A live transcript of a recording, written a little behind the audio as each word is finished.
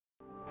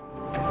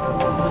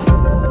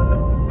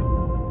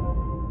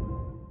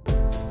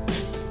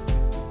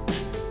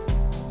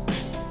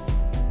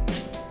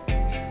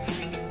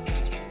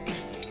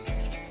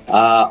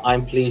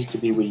I'm pleased to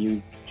be with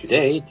you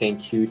today.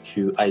 Thank you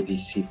to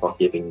IDC for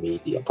giving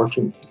me the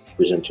opportunity to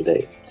present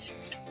today.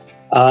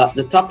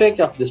 The topic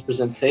of this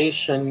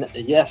presentation,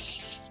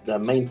 yes, the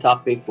main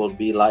topic will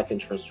be life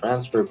insurance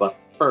transfer, but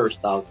first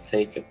I'll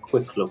take a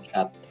quick look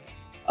at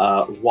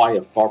why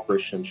a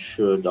corporation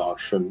should or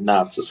should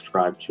not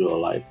subscribe to a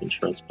life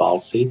insurance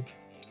policy.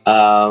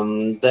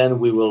 Then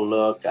we will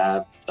look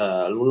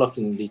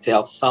in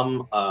detail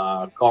some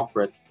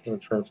corporate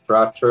insurance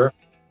structure.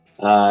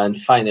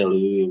 And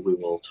finally, we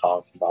will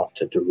talk about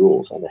the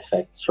rules and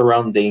effects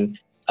surrounding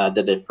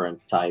the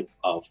different type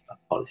of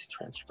policy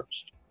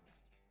transfers.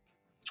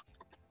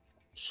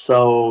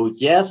 So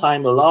yes,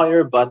 I'm a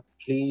lawyer, but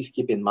please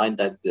keep in mind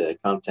that the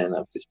content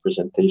of this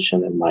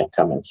presentation and my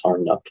comments are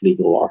not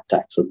legal or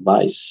tax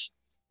advice.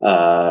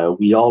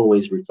 We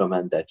always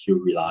recommend that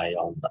you rely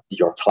on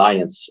your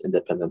client's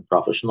independent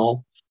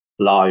professional,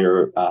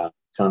 lawyer,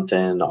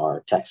 content,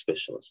 or tax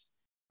specialist.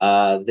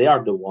 They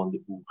are the ones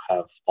who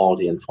have all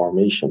the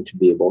information to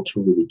be able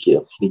to really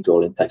give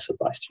legal and tax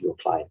advice to your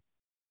client.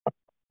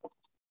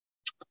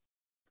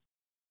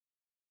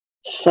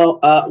 So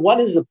what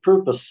is the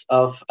purpose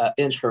of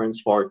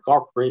insurance for a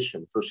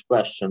corporation? First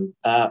question.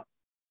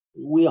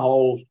 We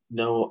all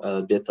know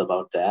a bit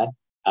about that.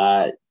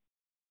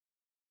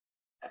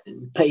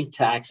 Pay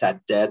tax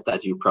at death,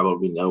 as you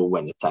probably know,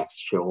 when the tax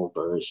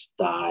shareholder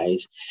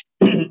dies,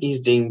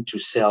 he's deemed to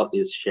sell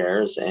his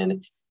shares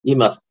and he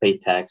must pay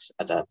tax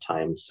at that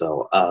time.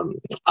 So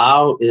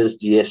how is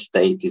the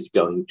estate is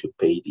going to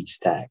pay these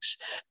tax?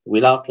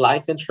 Without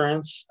life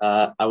insurance,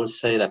 I would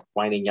say that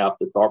winding up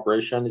the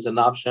corporation is an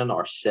option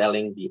or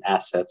selling the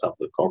assets of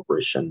the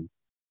corporation.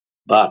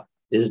 But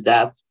is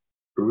that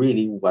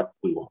really what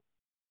we want?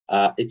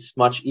 It's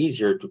much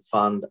easier to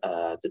fund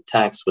the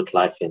tax with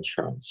life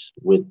insurance.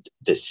 With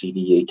the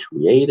CDA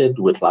created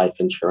with life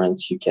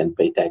insurance, you can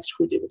pay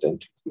tax-free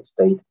dividend to the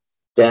estate.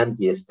 Then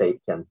the estate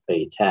can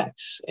pay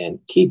tax and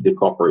keep the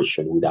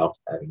corporation without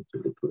having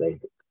to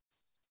liquidate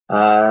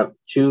it.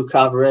 To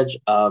coverage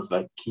of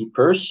a key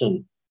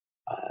person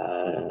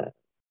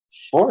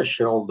for a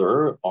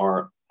shareholder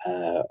or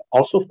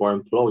also for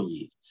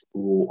employees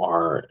who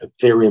are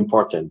very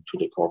important to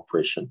the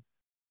corporation.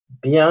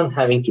 Beyond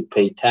having to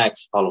pay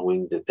tax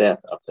following the death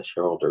of the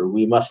shareholder,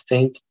 we must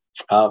think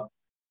of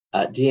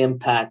the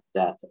impact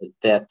that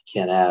death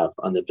can have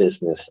on the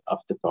business of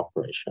the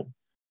corporation.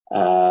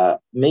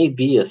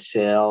 Maybe a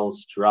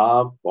sales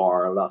drop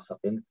or a loss of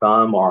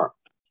income or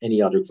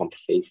any other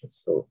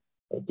complications. So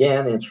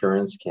again,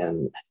 insurance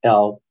can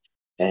help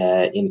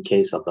in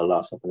case of the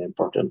loss of an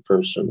important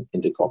person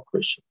in the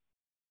corporation.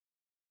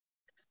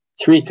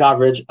 3,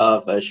 coverage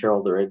of a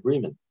shareholder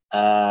agreement.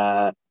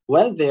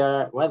 When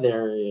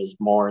there is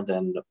more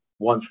than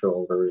one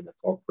shareholder in a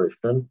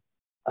corporation,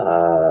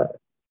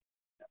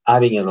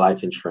 having a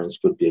life insurance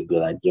could be a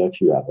good idea if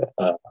you have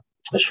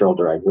a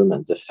shareholder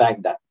agreement. The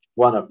fact that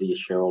one of these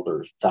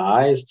shareholders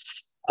dies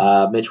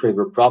may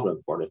trigger a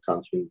problem for the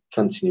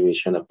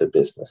continuation of the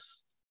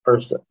business.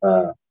 First,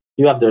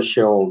 you have the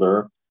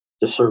shareholder,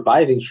 the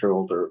surviving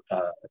shareholder,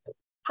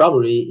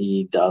 probably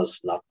he does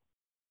not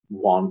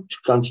want to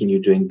continue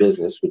doing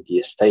business with the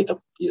estate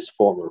of his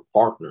former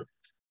partner.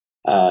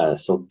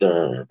 So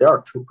there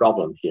are 2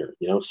 problems here.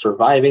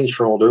 Surviving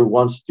shareholder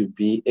wants to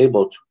be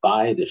able to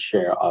buy the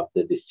share of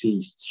the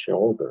deceased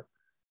shareholder.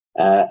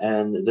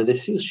 And the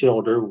deceased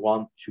shareholder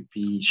wants to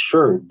be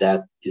sure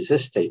that his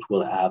estate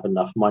will have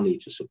enough money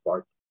to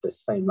support the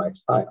same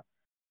lifestyle.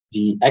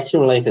 The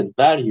accumulated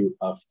value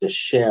of the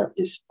share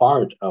is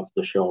part of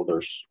the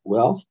shareholder's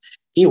wealth.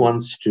 He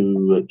wants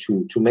to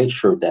make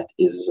sure that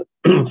his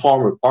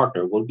former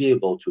partner will be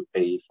able to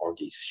pay for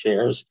these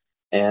shares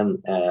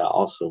and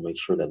also make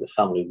sure that the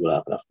family will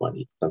have enough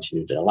money to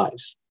continue their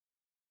lives.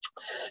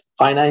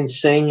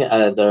 Financing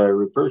the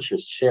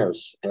repurchased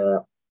shares.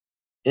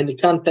 In the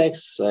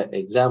context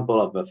example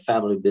of a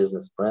family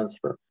business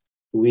transfer,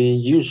 we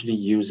usually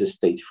use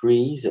estate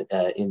freeze.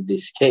 In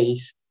this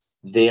case,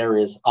 there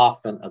is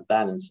often a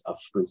balance of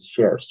freeze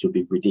shares to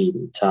be redeemed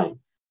in time.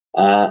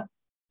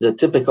 The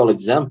typical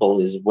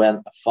example is when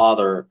a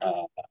father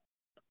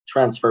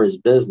transfers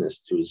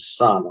business to his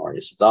son or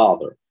his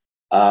daughter.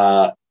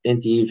 In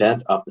the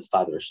event of the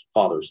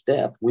father's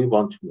death, we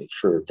want to make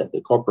sure that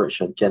the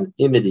corporation can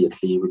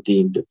immediately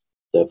redeem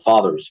the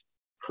father's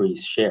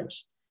freeze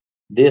shares.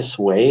 This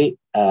way,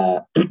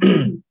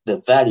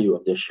 the value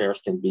of the shares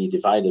can be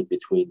divided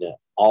between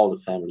all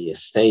the family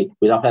estate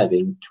without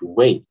having to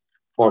wait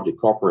for the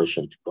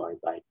corporation to buy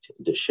back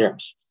the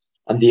shares.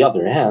 On the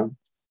other hand,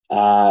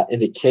 in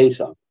the case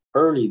of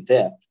early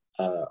death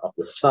of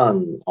the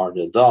son or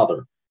the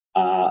daughter,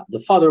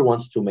 the father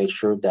wants to make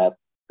sure that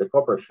the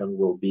corporation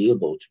will be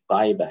able to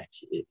buy back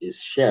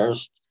its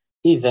shares,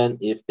 even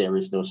if there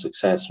is no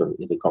successor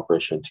in the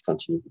corporation to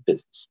continue the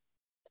business.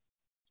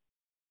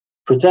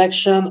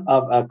 Protection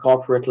of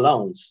corporate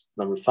loans.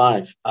 Number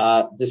 5.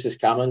 This is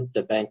common.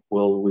 The bank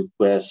will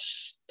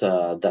request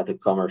that the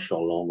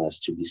commercial loan has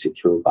to be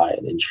secured by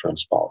an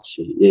insurance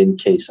policy in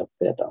case of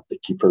death of the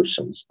key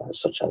persons,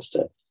 such as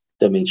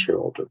the main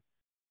shareholder.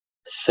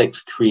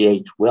 Six,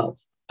 create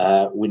wealth.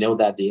 We know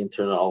that the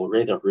internal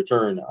rate of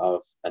return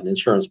of an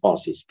insurance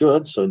policy is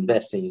good, so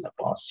investing in a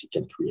policy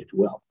can create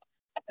wealth.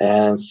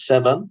 And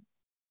seven,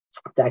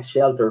 tax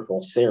shelter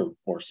for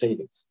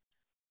savings.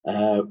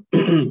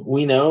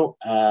 We know,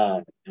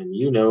 and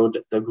you know,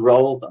 that the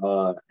growth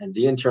and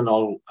the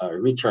internal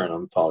return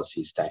on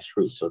policy is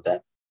tax-free, so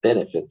that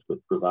benefit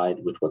would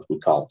provide with what we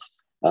call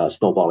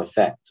snowball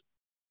effect.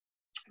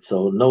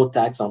 So no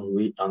tax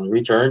on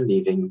return,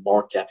 leaving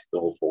more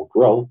capital for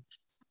growth.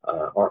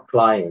 Our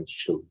clients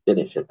should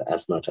benefit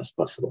as much as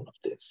possible of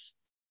this.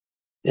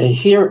 And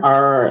here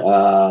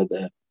are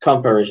the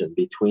comparison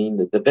between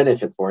the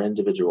benefit for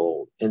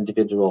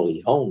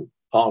individually owned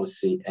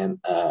policy and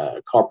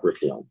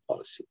corporately owned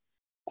policy.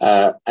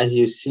 As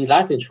you see,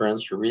 life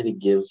insurance really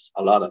gives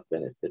a lot of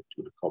benefit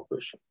to the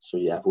corporation. So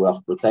you have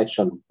wealth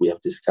protection. We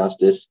have discussed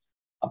this.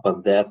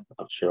 Upon death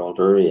of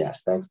shareholder, he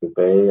has tax to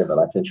pay, and the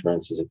life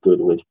insurance is a good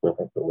way to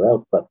protect the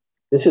wealth. But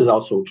this is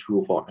also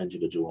true for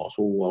individuals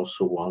who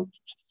also want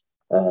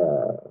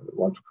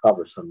to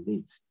cover some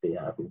needs they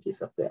have in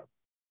case of death.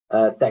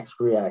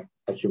 Tax-free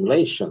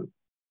accumulation.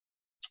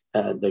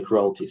 The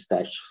growth is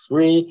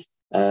tax-free.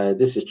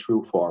 This is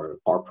true for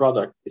our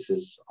product. This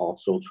is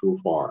also true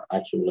for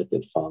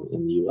accumulated fund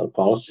in UL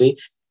policy.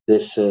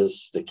 This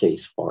is the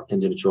case for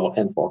individual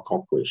and for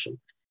corporation.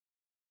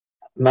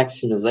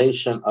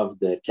 Maximization of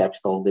the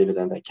capital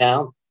dividend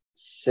account.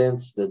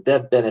 Since the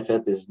death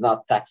benefit is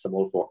not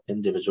taxable for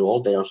individual,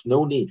 there's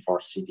no need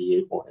for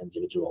CDA for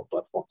individual,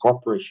 but for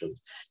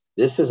corporations,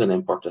 this is an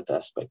important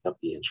aspect of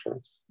the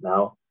insurance.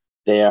 Now,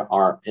 there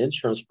are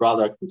insurance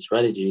products and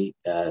strategy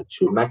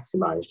to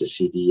maximize the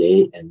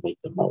CDA and make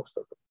the most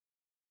of it.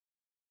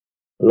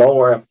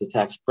 Lower of the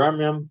tax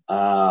premium.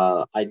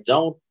 I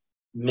don't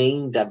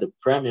mean that the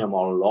premium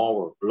are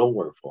lower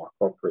for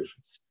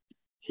corporations.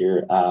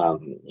 Here,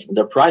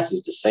 the price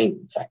is the same,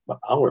 in fact, but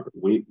however,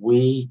 we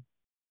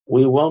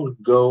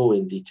won't go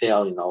in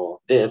detail in all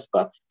of this,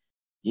 but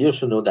you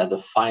should know that the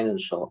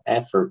financial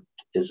effort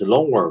is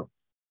lower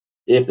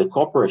if the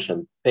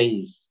corporation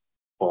pays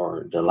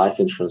for the life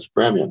insurance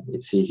premium.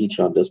 It's easy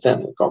to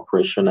understand. A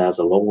corporation has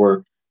a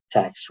lower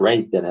tax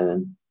rate than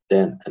an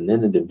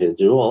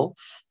individual,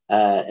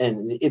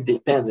 and it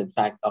depends, in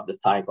fact, of the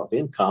type of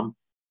income,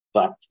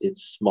 but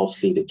it's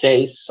mostly the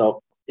case.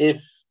 So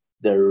if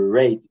the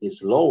rate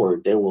is lower,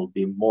 there will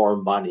be more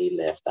money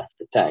left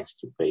after tax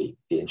to pay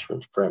the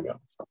insurance premium.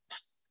 So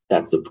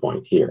that's the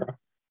point here.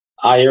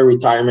 Higher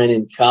retirement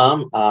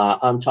income.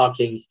 I'm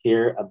talking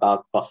here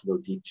about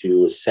possibility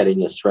to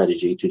setting a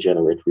strategy to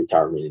generate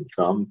retirement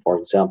income. For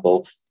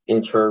example,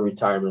 Insure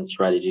retirement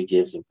strategy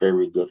gives a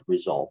very good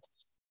results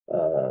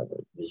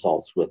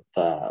with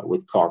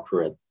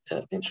corporate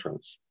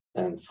insurance.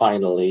 And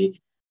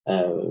finally,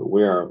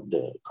 where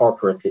the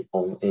corporately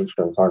owned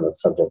insurance are not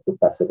subject to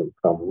passive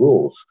income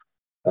rules.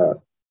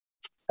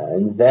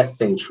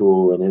 Investing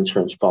through an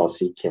insurance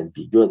policy can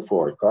be good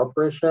for a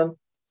corporation.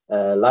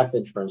 Life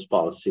insurance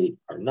policy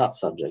are not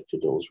subject to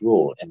those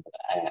rules, and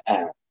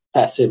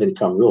passive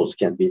income rules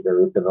can be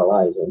very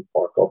penalizing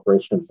for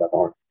corporations that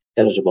are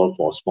eligible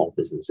for small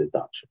business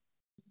deduction.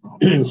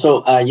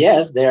 So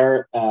yes,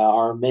 there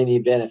are many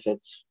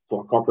benefits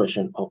for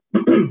corporation,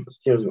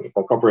 excuse me,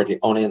 for corporately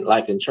owning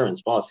life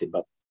insurance policy,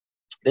 but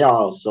there are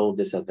also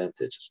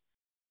disadvantages.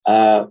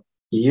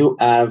 You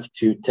have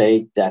to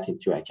take that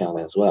into account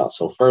as well.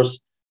 So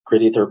first,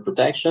 creditor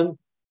protection.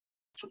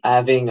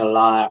 Having a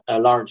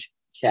large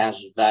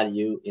cash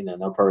value in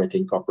an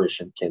operating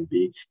corporation can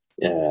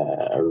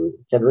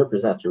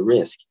represent a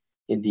risk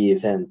in the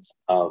event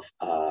of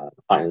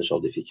financial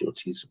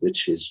difficulties,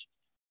 which is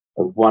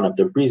one of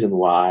the reasons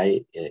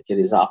why it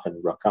is often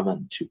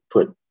recommended to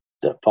put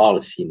the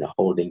policy in a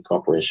holding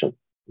corporation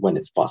when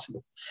it's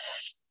possible.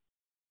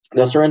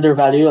 The surrender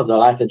value of the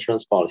life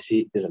insurance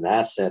policy is an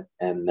asset,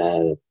 and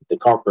the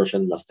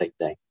corporation must take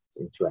that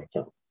into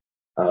account,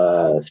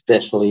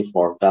 especially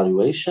for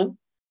valuation.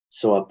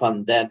 So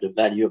upon that, the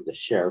value of the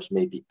shares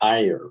may be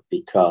higher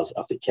because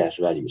of the cash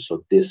value.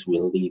 So this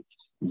will leave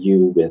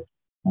you with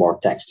more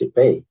tax to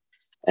pay.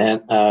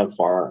 And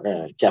for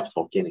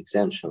capital gain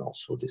exemption,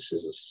 also, this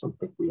is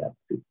something we have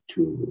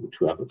to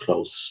have a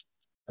close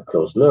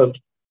look.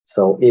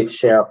 So if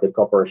share of the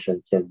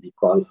corporation can be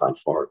qualified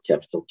for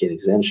capital gain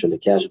exemption, the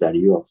cash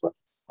value of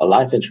a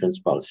life insurance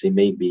policy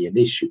may be an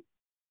issue.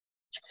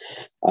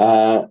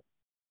 The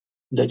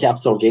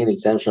capital gain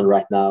exemption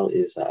right now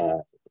is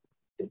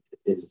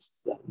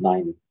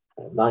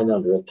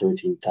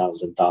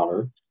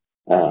 $913,000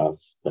 of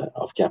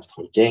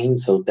capital gain.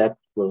 So that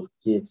will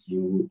give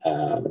you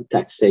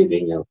tax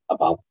saving of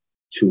about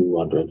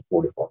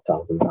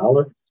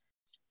 $244,000.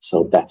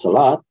 So that's a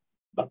lot,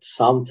 but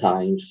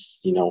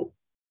sometimes,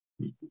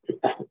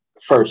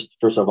 first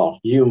of all,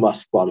 you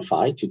must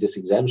qualify to this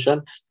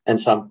exemption, and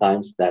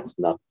sometimes that's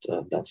not.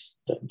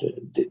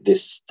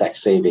 This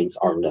tax savings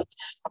are not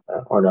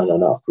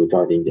enough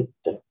regarding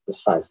the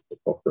size of the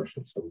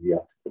corporation. So you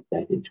have to take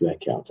that into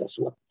account as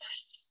well.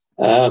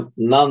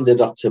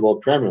 Non-deductible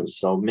premiums,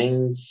 so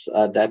means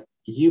that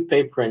you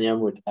pay premium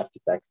with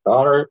after-tax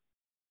dollar,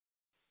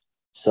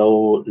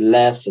 So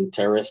less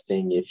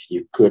interesting if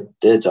you could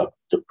deduct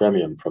the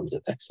premium from the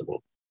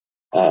taxable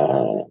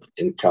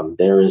income.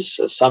 There is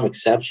some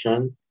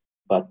exception,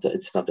 but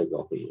it's not the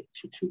goal here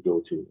to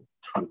go to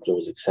through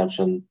those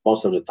exceptions.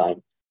 Most of the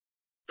time,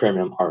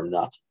 premium are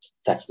not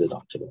tax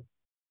deductible.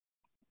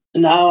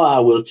 Now I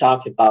will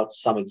talk about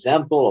some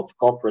example of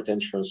corporate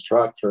insurance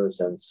structures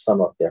and some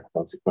of their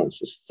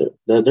consequences.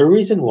 The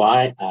reason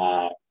why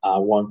I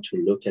want to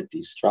look at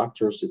these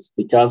structures is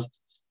because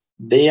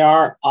they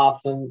are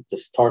often the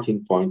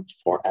starting point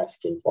for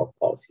asking for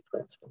policy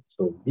transfer.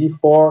 So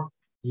before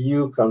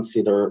you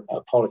consider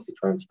a policy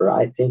transfer,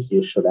 I think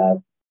you should have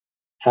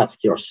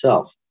asked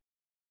yourself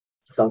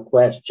some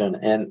question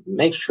and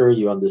make sure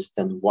you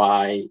understand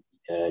why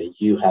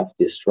you have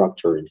this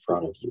structure in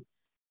front of you.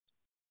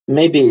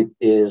 Maybe it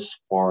is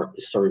for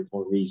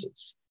historical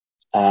reasons.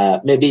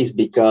 Maybe it's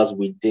because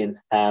we didn't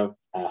have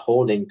a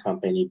holding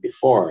company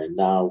before and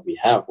now we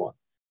have one.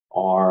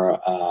 Or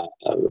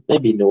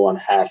maybe no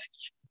one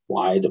asked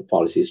why the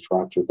policy is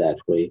structured that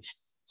way.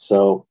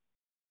 So,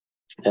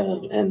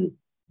 and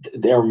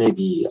there may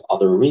be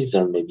other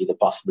reasons. Maybe the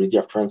possibility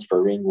of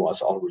transferring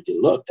was already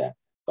looked at,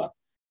 but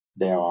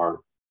there are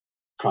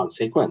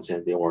consequences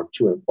and they were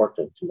too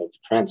important to make the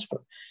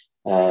transfer.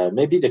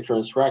 Maybe the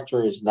current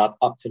structure is not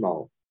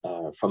optimal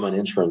from an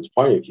insurance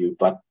point of view,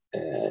 but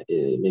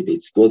maybe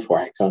it's good for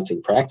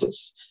accounting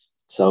practice.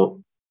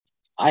 So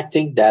I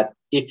think that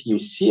if you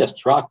see a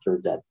structure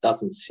that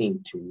doesn't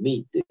seem to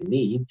meet the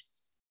need,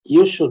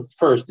 you should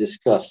first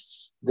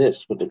discuss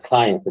this with the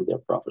client and their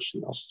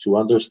professionals to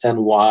understand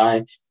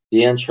why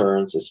the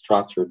insurance is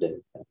structured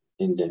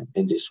in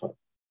this way.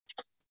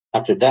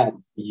 After that,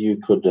 you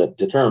could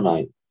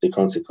determine the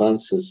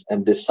consequences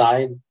and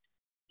decide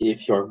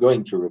if you're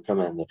going to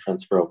recommend the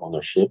transfer of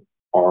ownership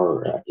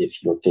or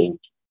if you think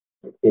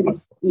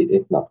it's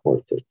not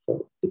worth it.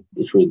 So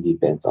it really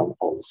depends on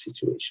all the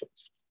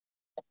situations.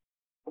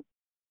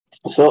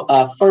 So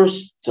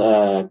first,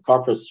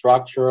 corporate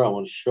structure, I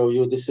want to show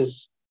you. This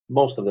is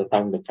most of the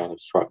time the kind of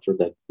structure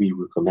that we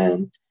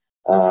recommend.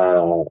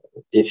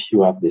 If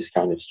you have this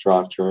kind of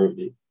structure,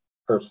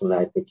 personally,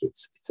 I think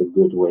it's a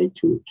good way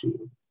to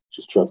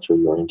structure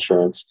your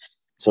insurance.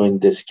 So in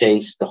this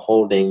case, the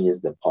holding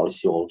is the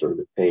policyholder,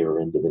 the payer,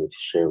 and the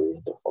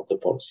beneficiary of the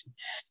policy.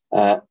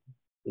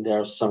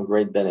 There's some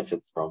great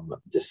benefit from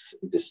this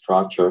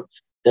structure.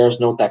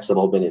 There's no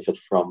taxable benefit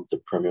from the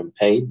premium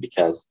paid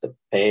because the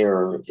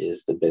payer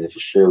is the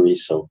beneficiary,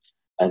 so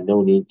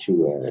no need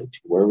to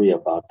worry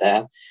about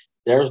that.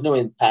 There's no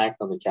impact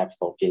on the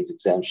capital gains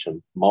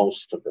exemption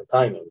most of the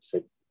time. I would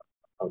say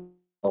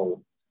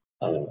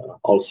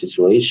all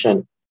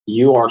situation,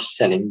 you are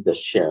selling the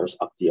shares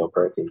of the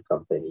operating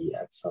company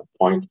at some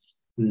point,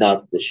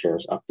 not the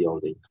shares of the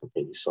holding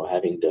company. So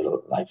having the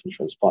life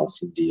insurance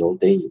policy in the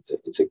holding,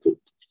 it's a good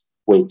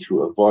way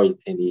to avoid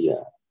any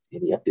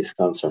of this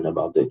concern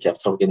about the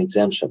capital gain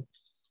exemption.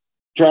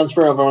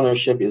 Transfer of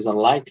ownership is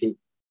unlikely,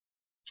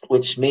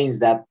 which means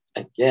that,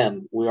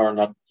 again, we are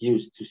not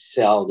used to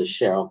sell the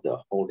share of the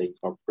holding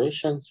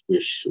corporations.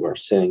 We're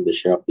selling the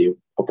share of the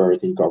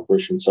operating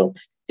corporation. So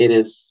it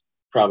is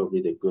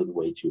probably the good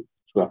way to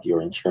have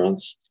your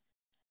insurance.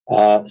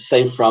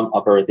 Safe from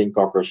operating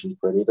corporation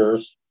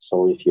creditors.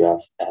 So if you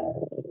have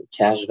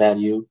cash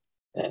value,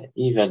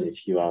 even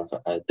if you have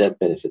a death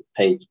benefit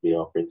paid to the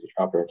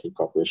operating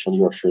corporation,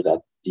 you're sure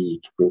that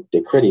the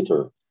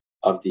creditor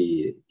of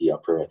the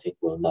operating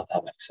will not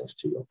have access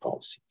to your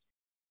policy.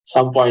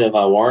 Some point of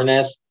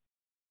awareness,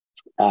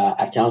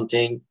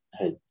 accounting,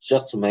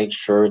 just to make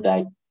sure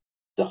that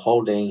the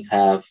holding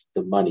have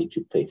the money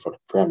to pay for the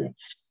premium.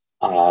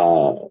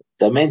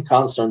 The main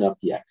concern of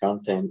the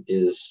accountant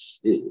is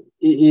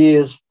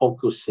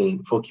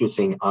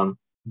focusing on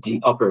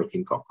the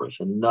operating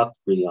corporation, not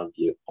really on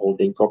the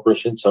holding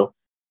corporation. So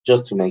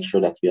just to make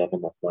sure that you have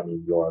enough money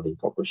in your holding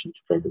corporation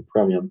to pay the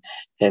premium.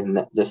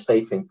 And the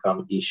safe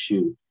income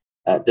issue.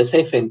 The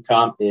safe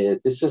income,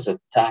 this is a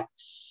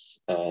tax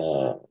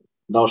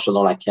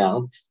notional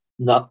account,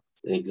 not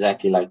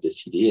exactly like the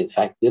CD. In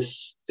fact,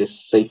 this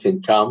safe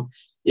income,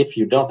 if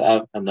you don't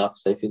have enough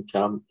safe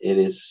income, it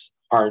is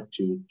hard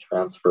to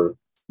transfer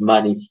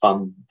money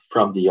from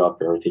the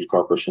operating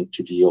corporation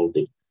to the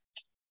holding.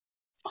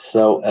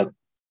 So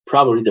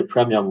probably the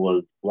premium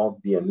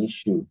won't be an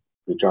issue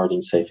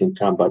regarding safe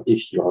income, but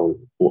if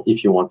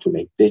you want to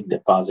make big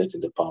deposits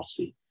in the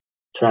policy,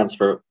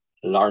 transfer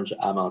large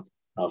amount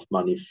of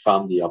money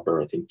from the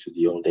operating to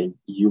the holding,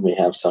 you may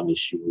have some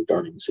issue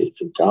regarding safe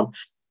income.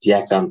 The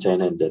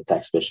accountant and the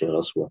tax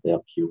specialist will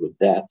help you with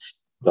that,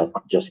 but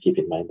just keep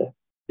in mind that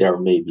there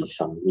may be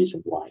some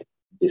reason why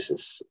this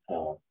is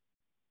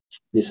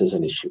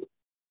an issue.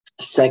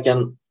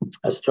 Second,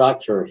 a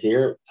structure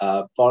here,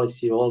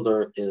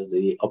 policyholder is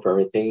the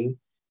operating,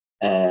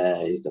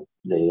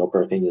 the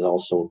operating is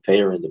also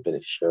payer and the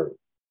beneficiary.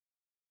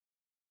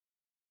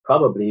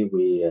 Probably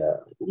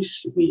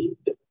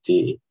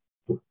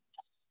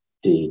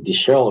the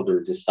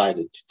shareholder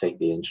decided to take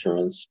the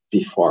insurance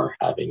before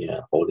having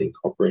a holding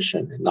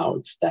corporation, and now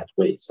it's that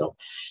way. So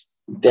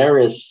There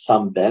is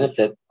some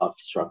benefit of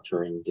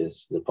structuring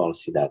the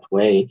policy that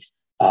way.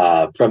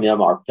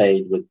 Premium are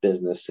paid with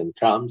business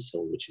income,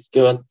 so which is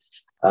good.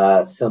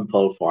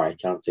 Simple for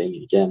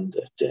accounting. Again,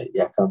 the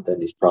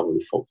accountant is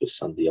probably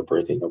focused on the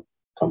operating of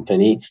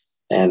company,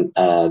 and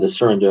the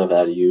surrender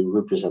value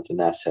represents an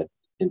asset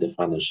in the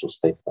financial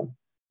statement,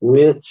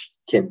 which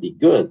can be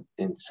good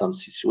in some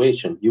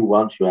situation. You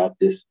want to have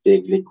this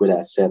big liquid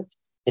asset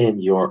in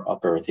your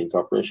operating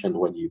corporation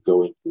when you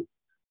go into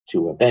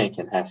to a bank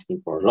and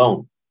asking for a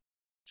loan.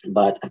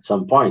 But at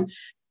some point,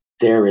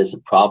 there is a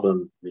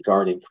problem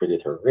regarding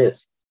creditor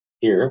risk.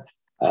 Here,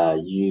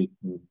 you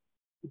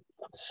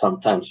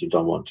sometimes you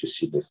don't want to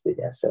see this big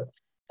asset.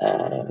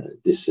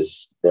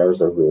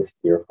 There's a risk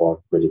here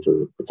for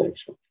creditor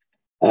protection.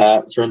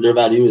 Surrender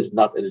value is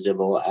not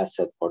eligible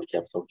asset for the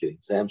capital gain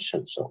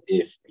exemption. So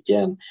if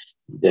again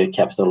the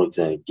capital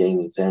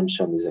gain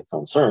exemption is a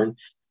concern,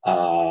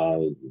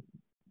 the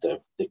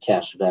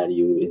cash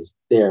value is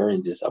there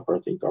in this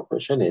operating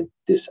corporation, and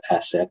this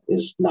asset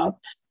is not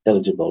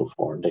eligible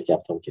for the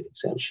capital gain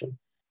exemption.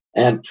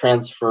 And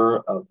transfer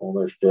of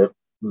ownership,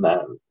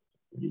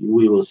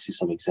 we will see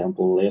some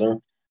example later.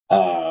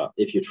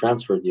 If you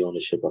transfer the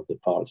ownership of the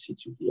policy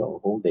to the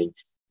holding,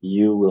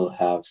 you will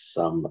have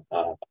some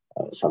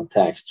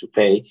tax to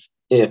pay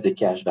if the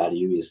cash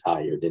value is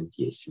higher than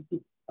the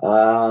ACB.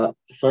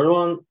 Third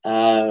one,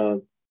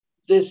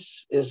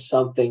 this is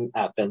something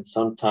happens.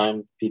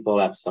 Sometimes people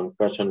have some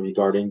question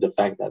regarding the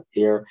fact that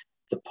here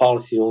the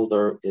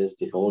policyholder is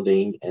the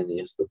holding and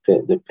is the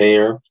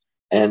payer,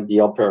 and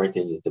the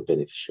operating is the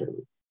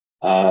beneficiary.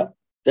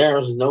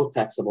 There's no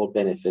taxable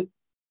benefit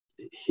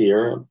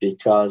here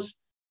because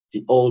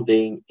the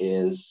holding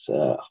is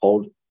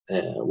hold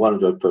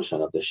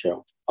 100% of the share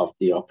of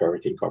the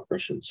operating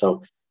corporation.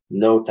 So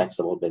no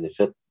taxable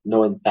benefit,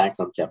 no impact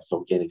on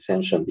capital gain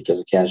exemption because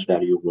the cash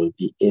value will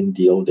be in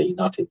the holding,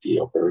 not in the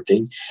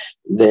operating.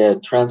 The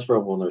transfer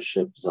of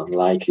ownership is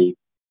unlikely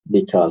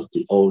because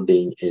the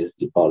holding is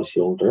the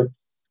policyholder.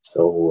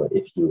 So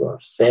if you are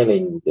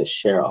selling the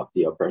share of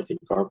the operating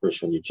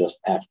corporation, you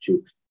just have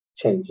to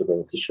change the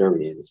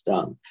beneficiary and it's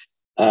done.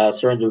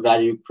 Surrender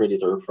value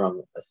creditor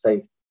from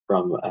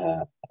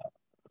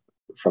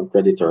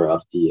creditor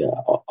of the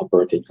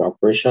operating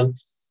corporation.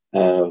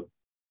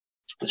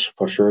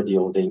 For sure, the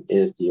holding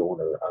is the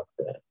owner of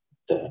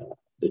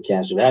the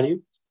cash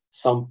value.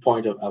 Some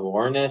point of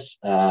awareness,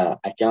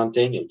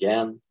 accounting,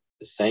 again,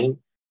 the same.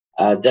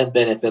 Death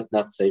benefit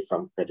not safe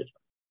from creditor.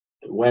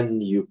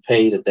 When you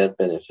pay the death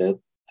benefit,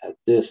 at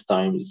this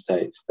time,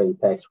 it's paid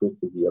tax-free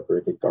to the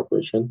operating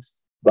corporation,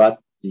 but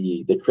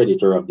the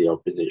creditor of the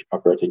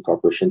operating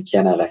corporation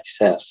can have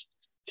access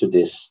to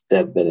this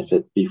death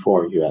benefit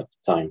before you have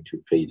time to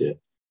pay the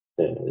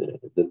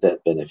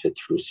death benefit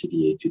through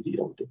CDA to the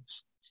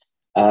holdings.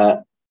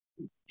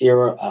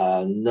 Here,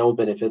 no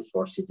benefit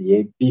for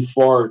CDA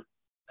before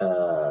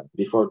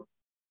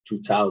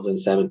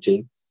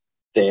 2017.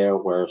 There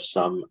were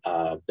some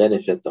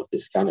benefits of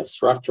this kind of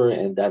structure,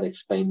 and that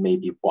explains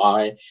maybe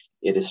why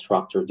it is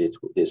structured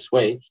this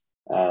way.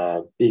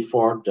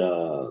 Before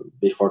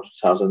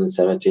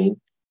 2017,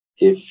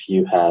 if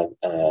you had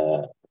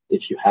a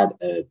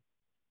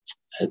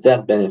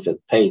death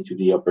benefit paid to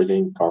the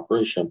operating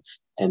corporation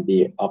and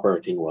the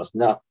operating was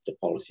not the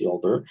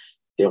policyholder,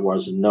 there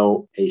was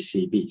no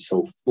ACB,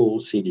 so full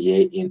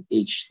CDA in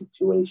each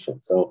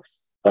situation. So,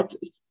 but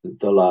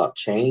the law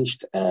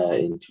changed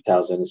in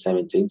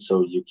 2017,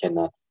 so you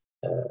cannot.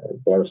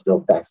 There's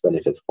no tax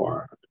benefit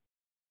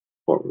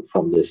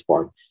from this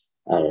part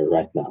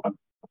right now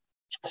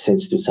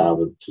since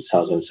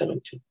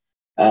 2017.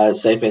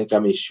 Safe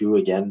income issue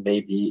again.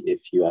 Maybe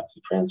if you have to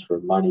transfer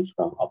money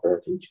from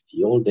operating to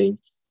the holding,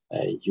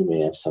 you may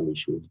have some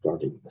issue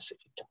regarding the safe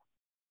income.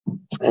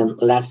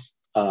 And last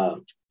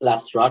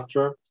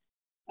structure.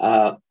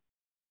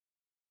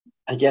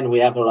 Again, we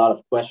have a lot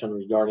of questions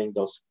regarding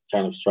those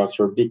kind of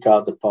structure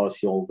because the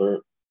policyholder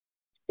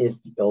is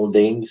the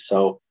holding.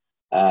 So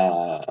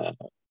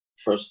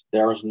first,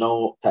 there is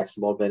no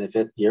taxable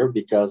benefit here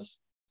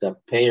because the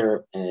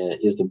payer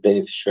is the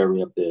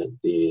beneficiary of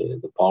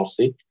the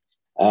policy.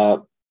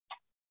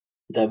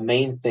 The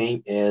main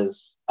thing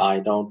is I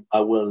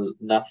will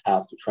not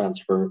have to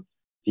transfer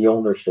the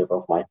ownership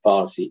of my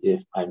policy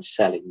if I'm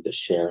selling the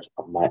shares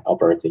of my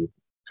operating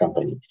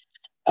company.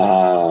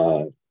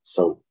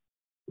 So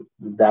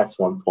that's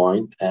one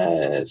point.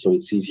 So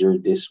it's easier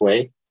this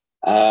way.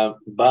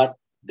 But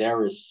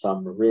there is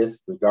some risk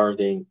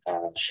regarding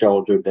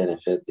shareholder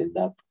benefit in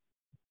that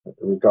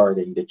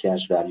regarding the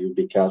cash value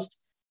because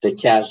the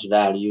cash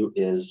value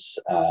is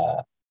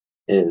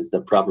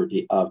the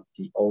property of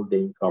the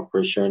holding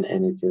corporation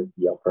and it is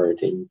the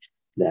operating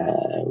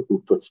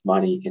who puts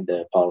money in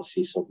the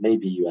policy. So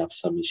maybe you have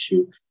some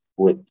issue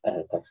with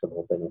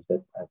taxable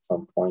benefit at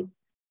some point.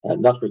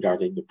 Not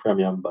regarding the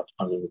premium, but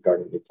only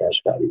regarding the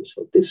cash value.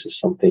 So this is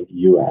something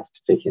you have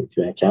to take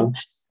into account.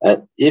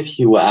 If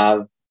you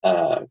have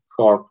a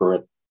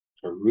corporate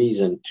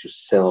reason to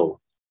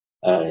sell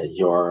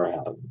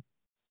your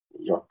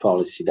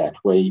policy that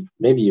way,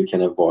 maybe you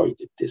can avoid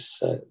this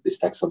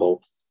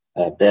taxable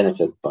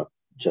benefit, but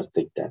just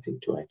take that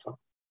into account.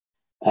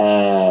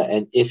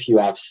 And if you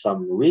have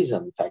some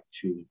reason, in fact,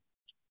 to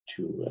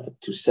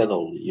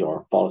settle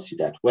your policy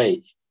that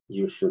way,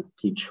 you should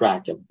keep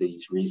track of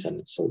these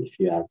reasons. So if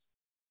you have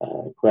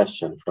a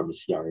question from the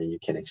CRA, you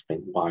can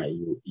explain why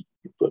you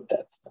put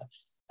that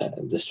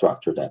the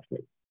structure that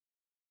way.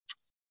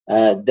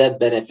 Death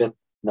benefit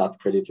not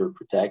creditor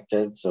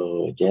protected.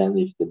 So again,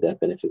 if the death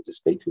benefit is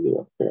paid to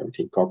the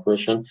operating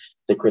corporation,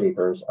 the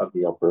creditors of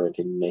the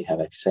operating may have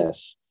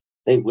access.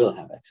 They will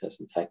have access,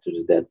 in fact, to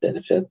the death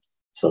benefit.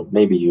 So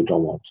maybe you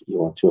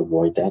want to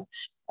avoid that.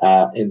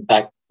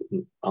 Impact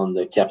on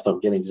the capital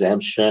gain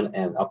exemption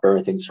and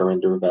operating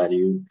surrender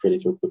value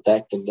creditor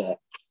protected.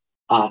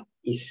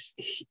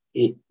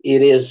 It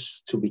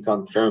is to be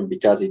confirmed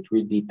because it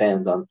really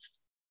depends on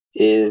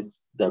if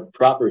the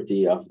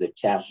property of the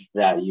cash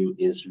value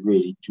is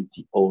really to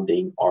the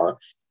holding, or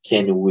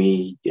can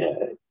we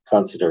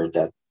consider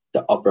that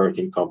the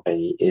operating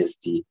company is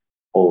the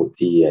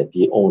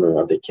owner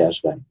of the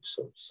cash value.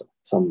 So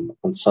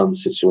on some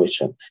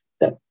situation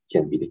that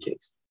can be the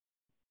case.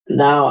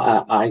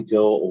 Now I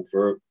go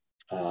over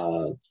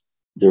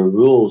the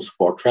rules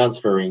for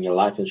transferring a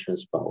life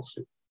insurance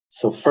policy.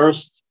 So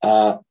first,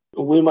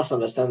 we must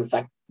understand, in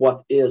fact,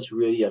 what is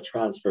really a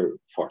transfer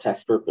for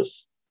tax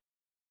purpose.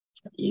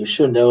 You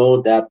should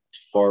know that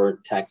for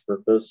tax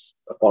purpose,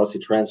 a policy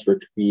transfer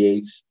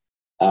creates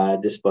a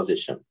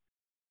disposition.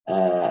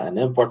 An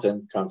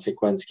important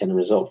consequence can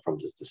result from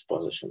this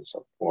disposition.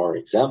 So, for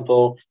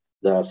example,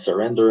 the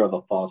surrender of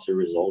a policy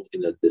result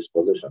in a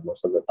disposition.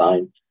 Most of the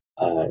time,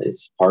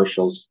 it's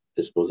partial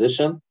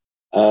disposition.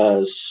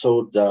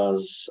 So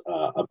does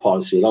a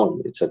policy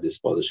loan. It's a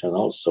disposition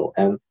also.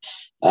 And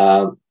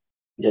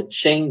the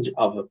change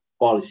of a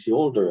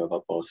policyholder of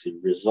a policy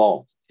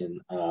results in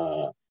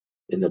a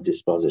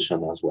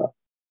disposition as well.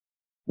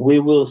 We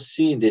will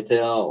see in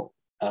detail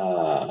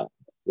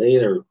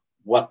later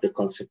what the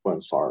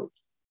consequences are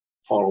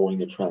following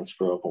the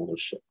transfer of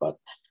ownership. But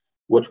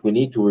what we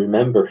need to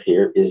remember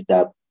here is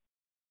that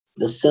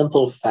the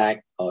simple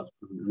fact of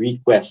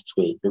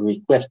requesting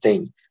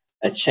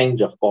a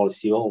change of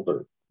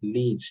policyholder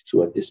leads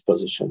to a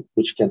disposition,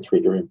 which can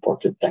trigger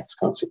important tax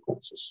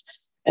consequences.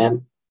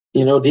 And,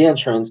 the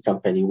insurance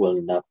company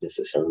will not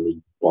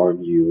necessarily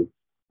warn you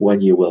when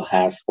you will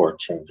ask for a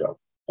change of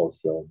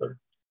policyholder.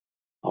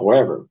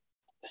 However,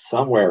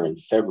 somewhere in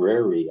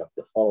February of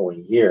the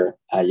following year,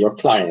 your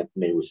client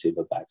may receive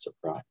a bad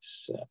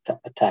surprise,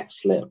 a tax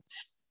slip.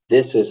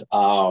 This is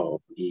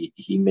how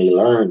he may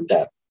learn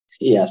that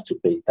he has to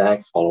pay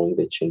tax following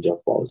the change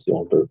of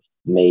policyholder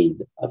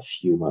made a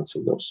few months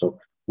ago. So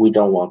we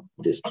don't want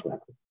this to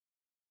happen.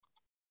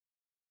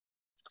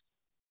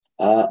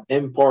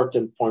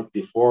 Important point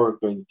before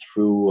going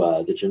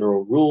through the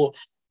general rule,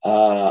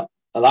 a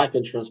life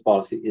insurance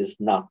policy is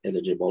not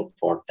eligible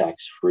for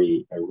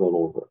tax-free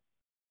rollover.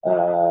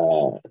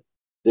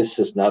 This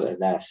is not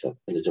an asset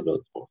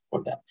eligible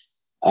for that.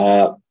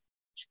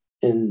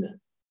 And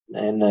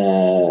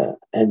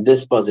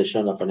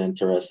disposition of an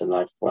interest in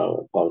life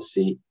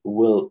policy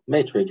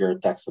may trigger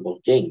taxable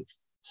gain.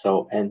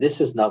 So, and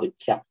this is not a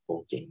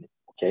capital gain.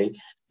 Okay,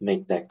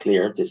 make that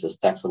clear. This is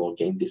taxable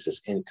gain. This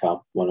is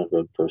income,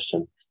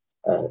 100%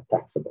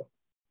 taxable.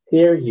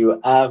 Here you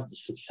have the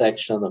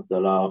subsection of the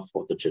law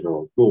for the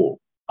general rule.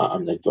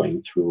 I'm not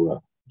going through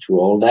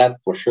all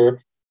that for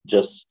sure.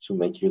 Just to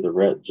make you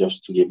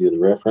just to give you the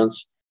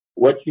reference.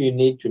 What you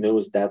need to know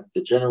is that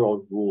the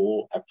general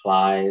rule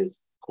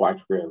applies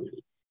quite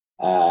rarely.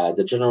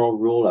 The general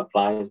rule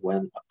applies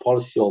when a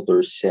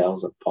policyholder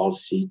sells a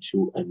policy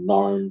to an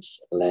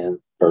arm's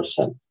length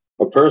person,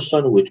 a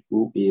person with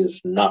who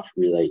is not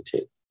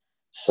related.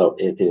 So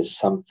it is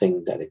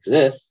something that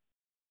exists,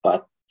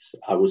 but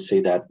I would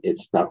say that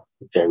it's not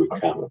very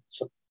common.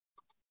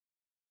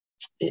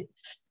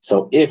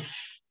 So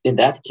if in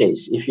that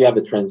case, if you have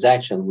a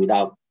transaction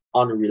without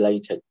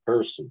unrelated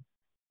person,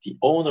 the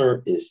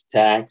owner is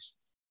taxed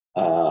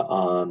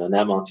on an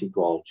amount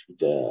equal to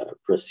the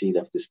proceeds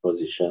of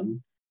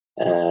disposition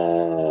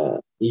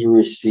he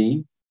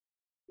received.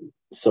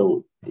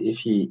 So if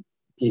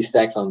he's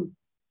taxed on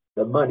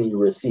the money he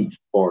received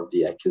for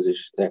the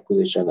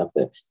acquisition of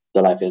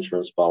the life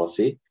insurance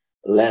policy,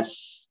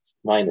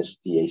 minus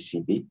the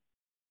ACB.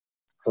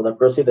 So the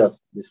proceeds of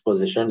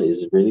disposition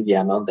is really the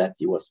amount that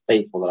he was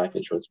paid for the life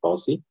insurance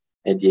policy,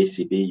 and the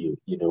ACB,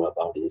 you know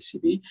about the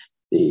ACB.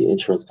 The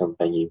insurance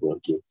company will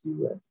give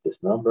you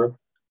this number.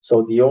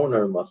 So the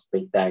owner must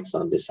pay tax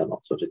on this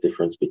amount. So the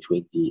difference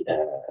between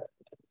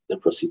the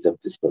proceeds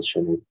of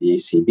disposition with the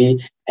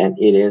ACB, and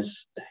it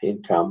is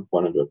income,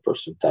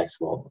 100%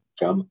 taxable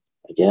income.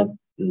 Again,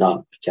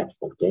 not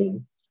capital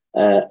gain.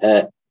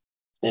 And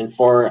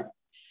for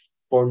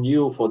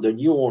the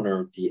new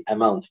owner, the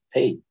amount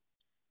paid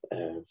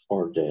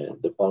for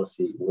the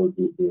policy will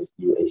be this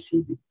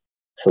UACB.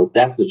 So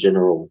that's the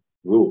general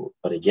rule.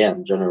 But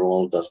again,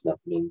 general does not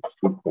mean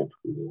frequent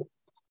rule.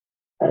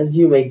 As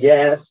you may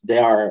guess,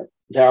 there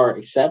are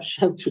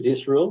exceptions to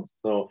this rule.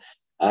 So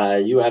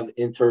You have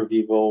inter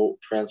vivo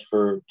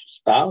transfer to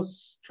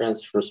spouse,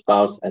 transfer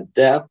spouse at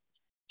death,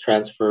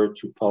 transfer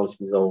to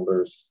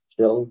policyholder's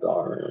child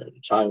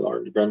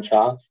or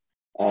grandchild.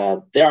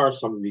 There are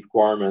some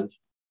requirements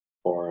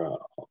for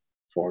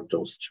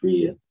those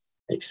three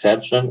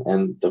exception,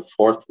 and the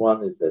fourth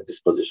one is the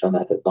disposition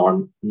at a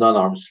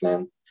non-arm's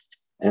length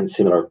and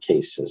similar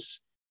cases.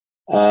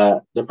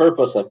 The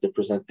purpose of the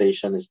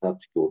presentation is not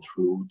to go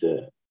through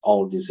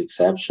all these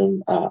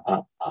exceptions.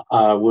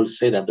 I will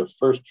say that the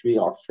first three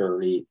are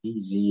fairly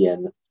easy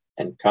and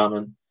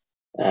common.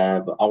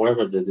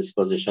 However, the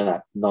disposition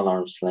at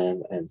non-arm's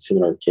length and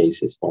similar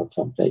cases is more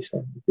complex,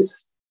 and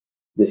this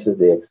is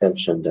the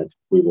exception that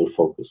we will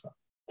focus on.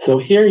 So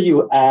here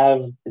you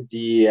have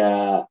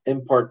the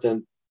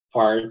important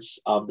parts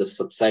of the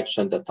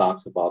subsection that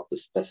talks about the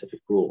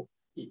specific rule.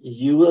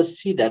 You will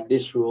see that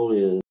this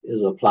rule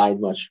is applied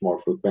much more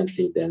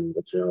frequently than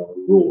the general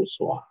rule.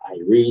 So I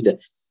read,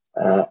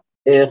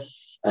 if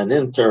an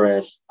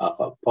interest of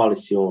a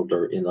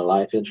policyholder in a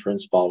life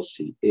insurance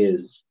policy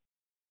is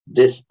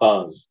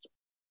disposed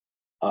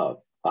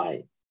of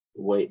by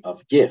way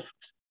of gift,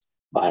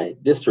 by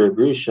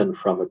distribution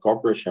from a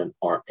corporation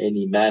or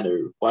any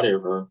matter,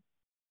 whatever,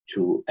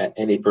 to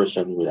any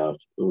person without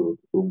whom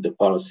the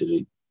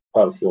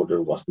policyholder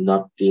was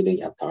not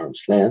dealing at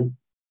arm's length,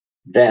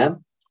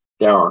 then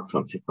there are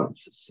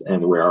consequences.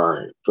 And we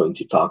are going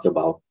to talk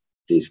about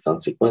these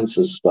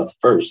consequences. But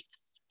first,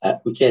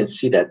 we can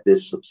see that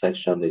this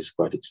subsection is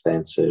quite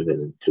extensive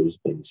and includes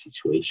many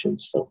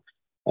situations. So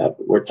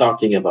we're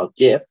talking about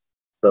gift.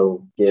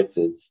 So gift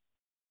is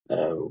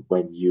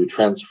when you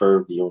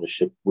transfer the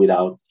ownership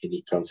without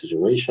any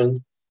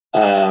consideration.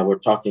 We're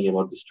talking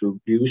about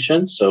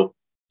distribution. So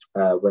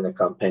when a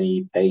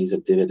company pays a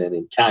dividend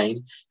in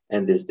kind,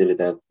 and this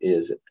dividend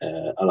is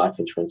a life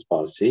insurance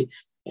policy,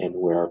 and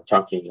we're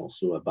talking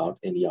also about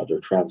any other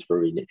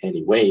transfer in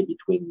any way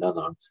between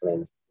non-arm's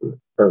length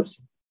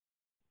persons.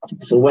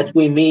 So what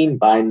we mean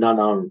by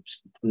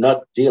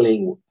not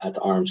dealing at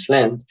arm's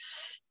length,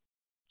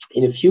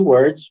 in a few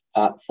words,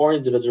 for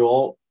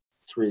individual,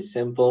 it's really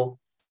simple,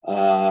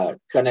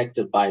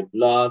 connected by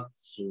blood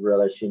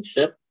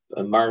relationship,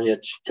 a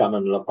marriage,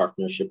 common law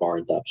partnership, or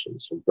adoption.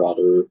 So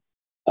brother,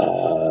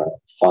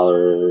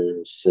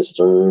 father,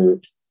 sister,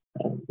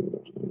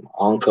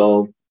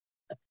 uncle.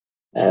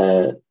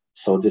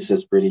 So this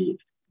is pretty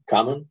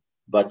common.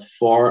 But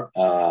for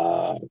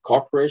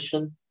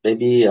corporation,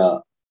 maybe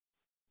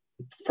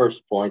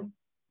first point,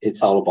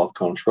 it's all about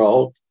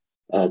control.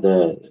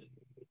 The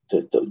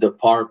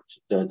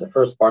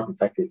first part, in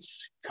fact,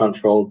 it's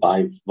controlled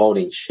by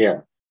voting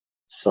share.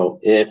 So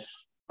if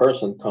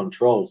person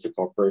controls the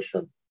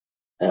corporation,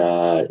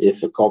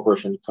 if a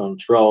corporation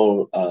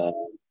control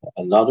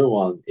another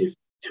one, if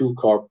two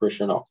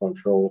corporations are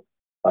controlled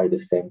by the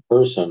same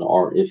person,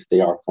 or if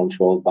they are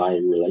controlled by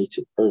a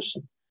related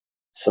person.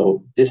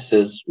 So this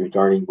is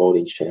regarding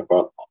voting share,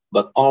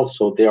 but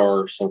also there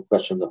are some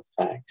questions of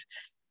fact.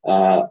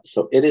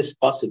 So it is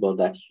possible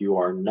that you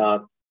are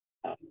not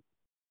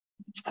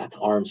at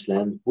arm's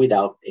length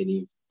without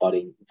any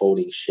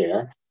voting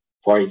share.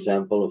 For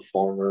example, a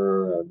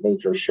former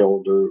major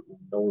shareholder who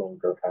no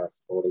longer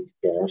has voting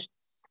shares,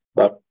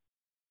 but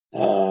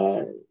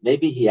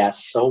maybe he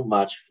has so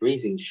much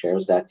freezing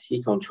shares that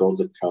he controls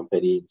the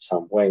company in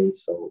some way.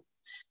 So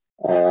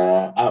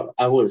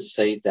I would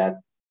say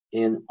that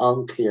in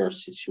unclear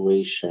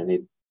situation,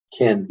 it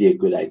can be a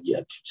good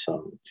idea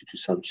to do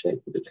some check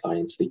with the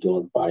client's legal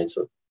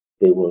advisor.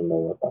 They will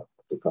know about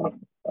the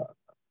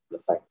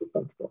fact of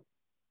control.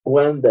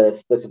 When the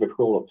specific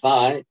rule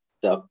applies,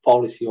 the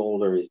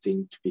policyholder is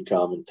deemed to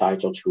become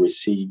entitled to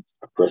receive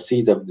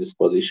proceeds of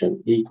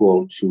disposition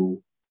equal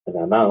to an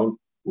amount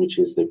which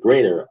is the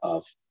greater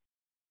of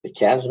the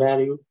cash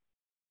value,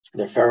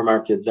 the fair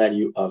market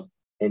value of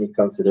any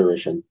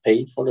consideration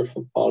paid for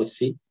the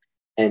policy,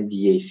 and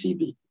the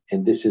ACB.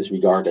 And this is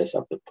regardless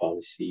of the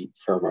policy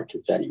fair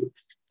market value.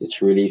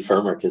 It's really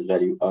fair market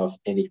value of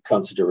any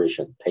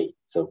consideration paid.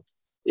 So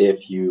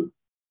if you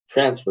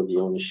transfer the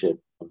ownership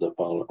of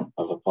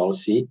a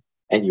policy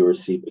and you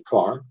receive a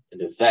car,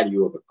 and the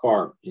value of a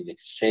car in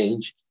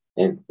exchange,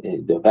 and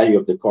the value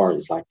of the car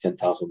is like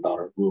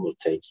 $10,000, we will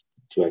take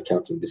to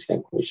account in this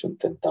calculation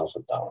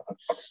 $10,000.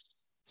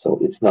 So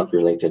it's not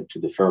related to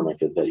the fair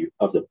market value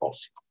of the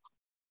policy.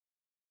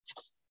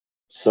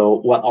 So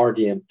what are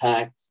the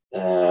impacts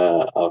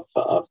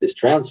of this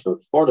transfer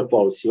for the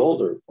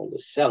policyholder, for the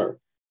seller?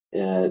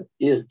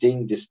 Is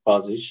deemed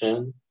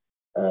disposition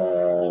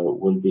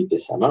will be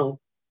this amount.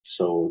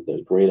 So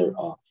the greater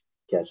of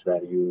cash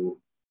value,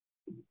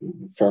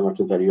 fair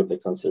market value of the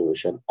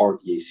consideration, or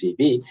the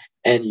ACB,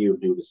 and you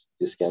do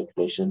this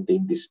calculation,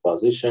 deemed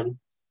disposition,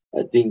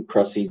 deemed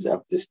proceeds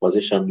of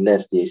disposition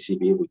less the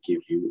ACB will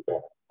give you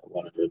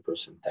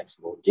 100%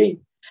 taxable gain.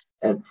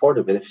 And for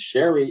the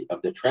beneficiary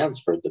of the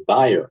transfer, the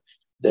buyer,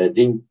 the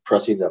deemed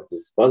proceeds of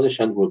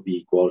disposition will be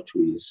equal to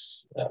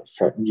his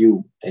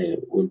new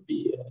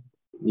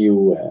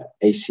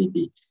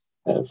ACB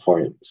for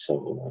him.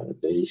 So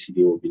the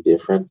ACB will be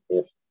different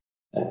if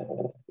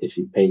if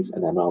he pays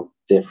an amount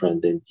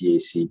different than the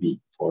ACB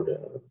for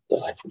the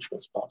life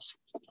insurance policy.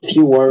 A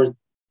few words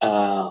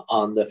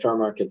on the fair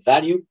market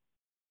value.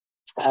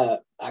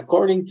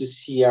 According to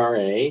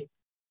CRA,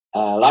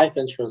 life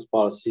insurance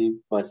policy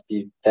must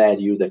be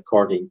valued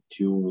according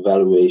to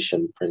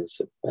valuation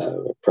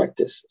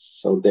practices.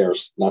 So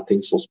there's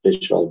nothing so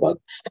special about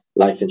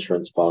life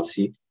insurance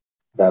policy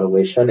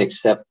valuation,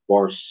 except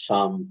for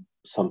some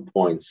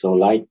points. So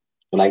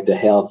like the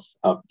health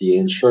of the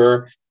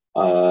insurer,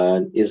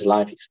 his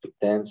life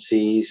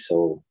expectancy.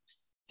 So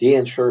the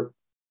insured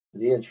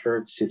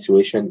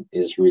situation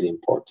is really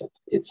important.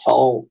 It's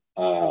all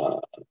a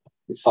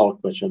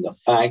question of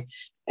fact,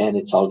 and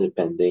it's all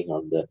depending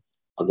on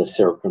the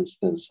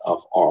circumstance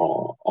of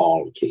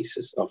all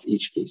cases, of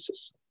each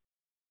cases.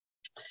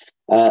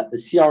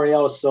 The CRA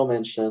also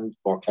mentioned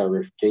for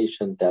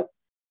clarification that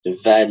the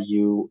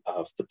value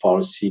of the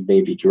policy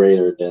may be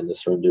greater than the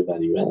surrender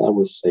value, and I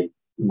would say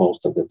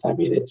most of the time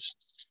it is.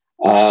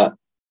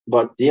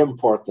 But the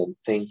important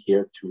thing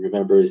here to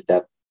remember is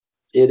that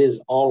it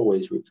is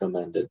always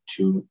recommended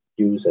to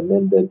use an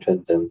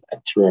independent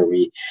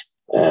actuary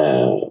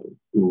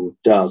who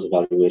does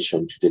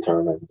evaluation to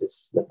determine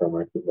the fair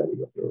market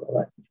value of your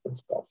life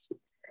insurance policy.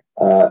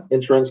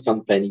 Insurance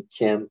company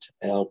can't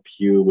help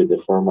you with the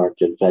fair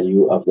market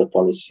value of the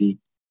policy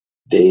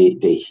they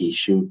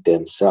issue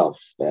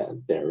themselves.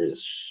 There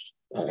is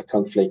a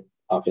conflict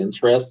of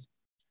interest,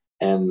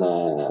 and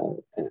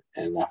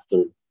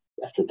after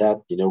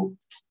that,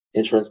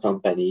 insurance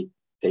company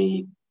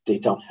they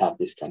don't have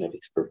this kind of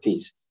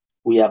expertise.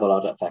 We have a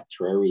lot of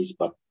actuaries,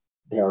 but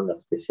they are not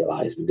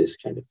specialized in this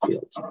kind of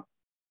field.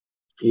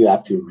 You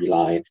have to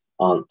rely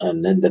on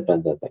an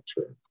independent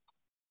actuary.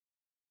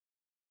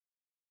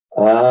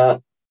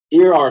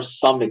 Here are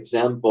some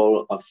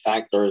examples of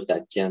factors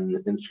that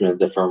can influence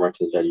the fair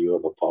market value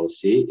of a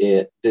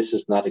policy. This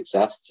is not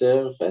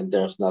exhaustive, and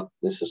there's not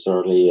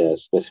necessarily a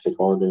specific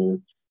order.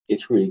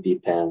 It really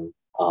depends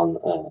on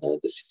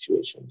the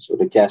situation. So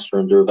the cash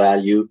surrender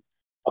value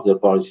of the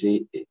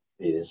policy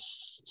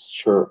is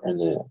sure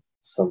and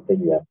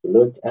something you have to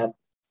look at.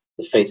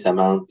 The face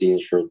amount, the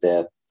insured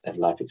debt, and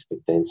life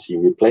expectancy,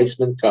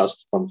 replacement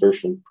cost,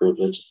 conversion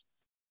privileges,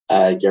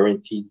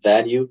 guaranteed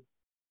value.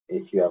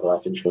 If you have a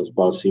life insurance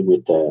policy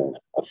with a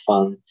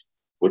fund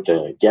with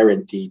a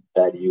guaranteed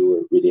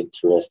value, really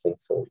interesting.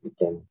 So it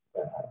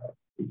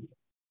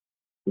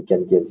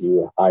can give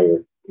you a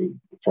higher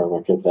fair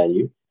market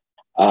value.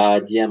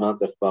 The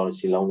amount of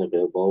policy loan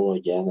available,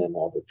 again, and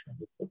all the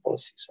terms of the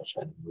policy, such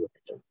as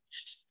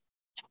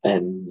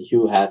and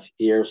you have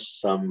here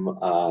some.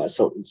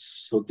 So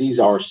these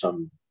are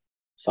some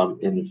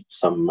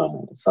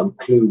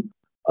clue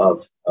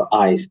of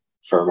high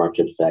fair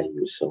market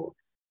value. So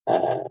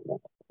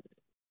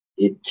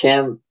it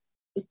can't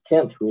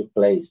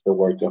replace the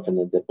work of an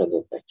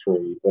independent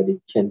actuary, but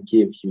it can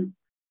give you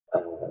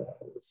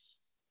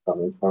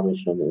some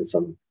information and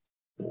some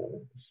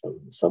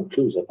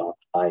clues about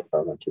high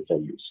fair market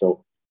value.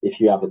 So if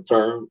you have a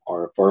term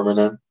or a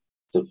permanent,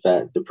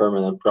 the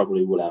permanent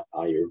probably will have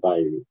higher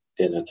value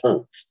than a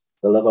term.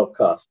 The level of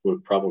cost will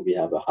probably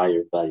have a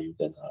higher value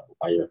than a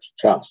hierarchy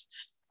cost.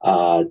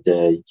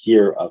 The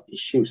year of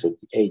issue, so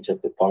the age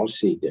of the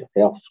policy, the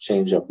health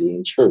change of the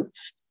insured,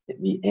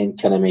 the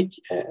economic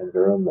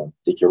environment,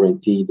 the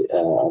guaranteed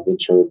of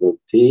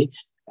insurability,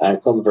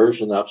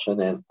 conversion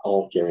option, and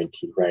all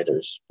guaranteed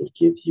riders will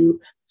give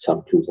you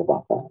some clues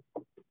about that.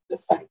 The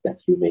fact that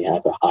you may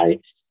have a high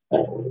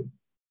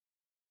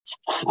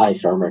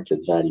fair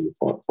market value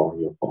for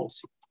your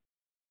policy.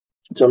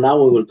 So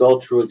now we will go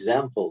through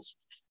examples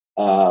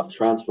of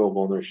transfer of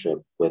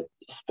ownership with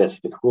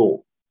specific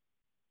rule.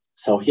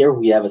 So here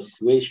we have a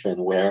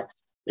situation where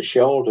the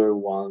shareholder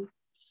wants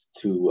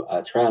to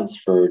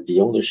transfer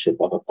the ownership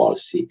of a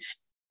policy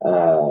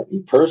he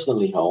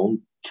personally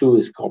owned to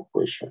his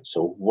corporation.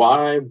 So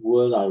why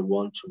would I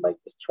want to make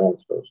this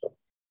transfer? So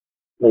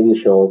maybe the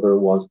shareholder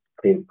wants to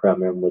pay the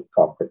premium with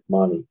corporate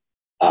money.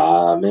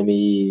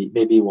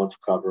 Maybe you want to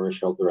cover a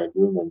shareholder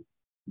agreement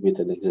with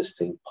an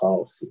existing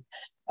policy.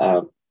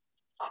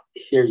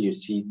 Here you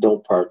see no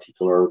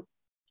particular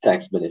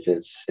tax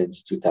benefits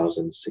since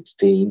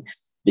 2016,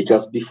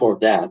 because before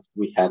that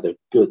we had a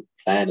good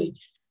planning,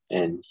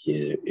 and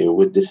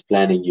with this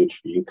planning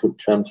you could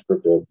transfer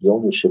the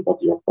ownership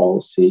of your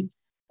policy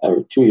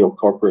to your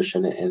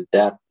corporation, and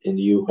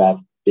you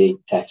have big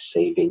tax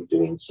saving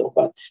doing so.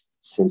 But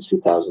since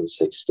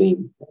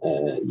 2016,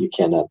 you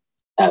cannot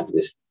have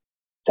this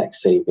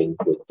tax saving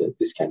with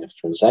this kind of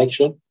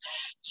transaction.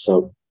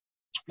 So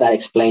that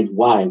explained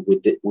why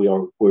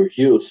we're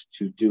used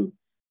to do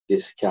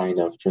this kind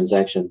of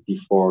transaction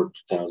before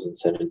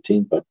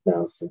 2017, but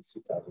now since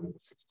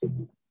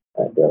 2016,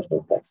 there's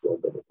no tax law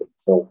benefit.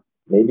 So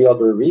maybe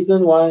other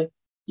reason why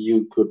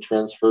you could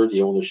transfer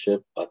the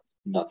ownership, but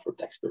not for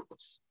tax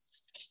purpose.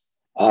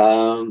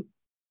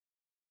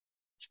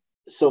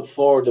 So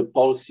for the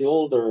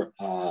policyholder,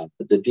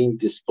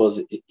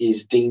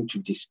 is deemed to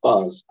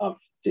dispose of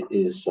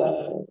his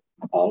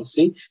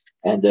policy.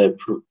 and the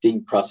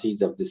deemed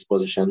proceeds of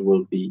disposition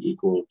will be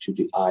equal to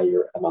the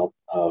higher amount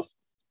of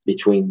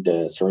between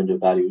the surrender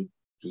value,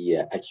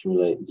 the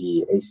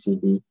the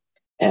ACB,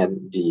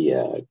 and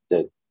the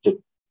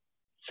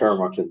fair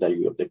market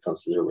value of the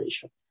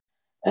consideration.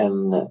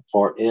 And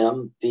for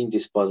him, deemed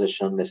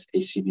disposition less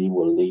ACB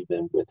will leave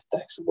him with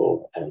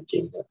taxable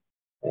gain.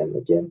 And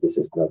again, this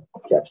is not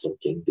capital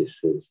gain.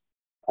 This is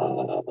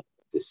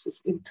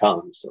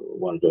income, so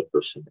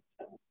 100%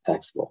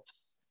 taxable.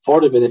 For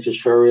the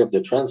beneficiary of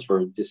the transfer,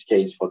 in this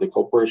case, for the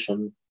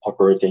corporation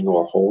operating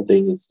or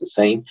holding, it's the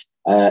same.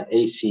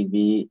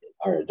 ACB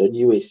or the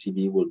new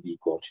ACB will be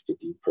equal to the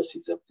deemed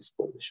proceeds of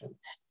disposition.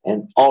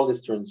 And all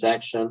this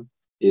transaction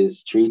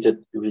is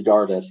treated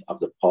regardless of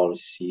the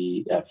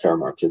policy fair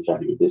market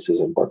value. This is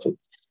important.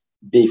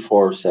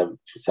 Before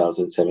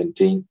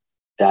 2017,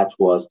 that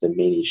was the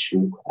main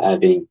issue,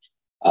 having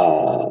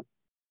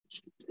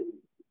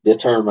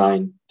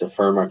determine the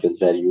fair market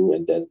value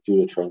and then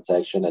do the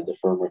transaction at the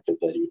fair market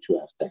value to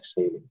have tax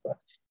saving, but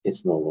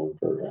it's no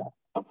longer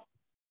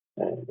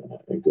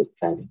a good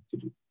planning to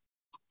do.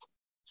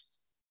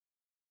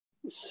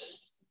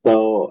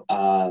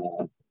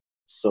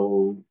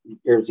 So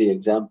here's the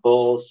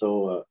example.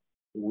 So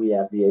we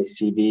have the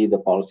ACB, the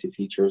policy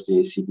features. The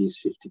ACB is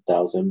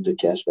 50,000, the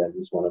cash value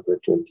is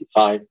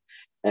 125,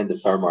 and the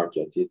fair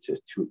market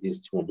is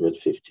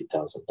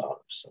 $250,000.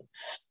 So,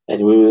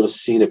 and we will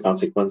see the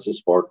consequences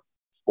for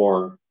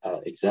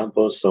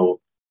examples.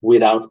 So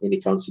without any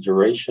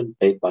consideration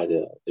paid by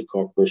the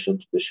corporation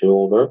to the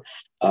shareholder,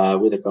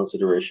 with a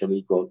consideration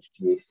equal to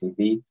the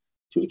ACB,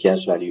 to the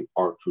cash value,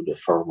 or to the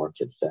fair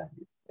market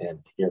value. And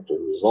here are the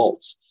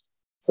results.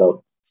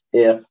 So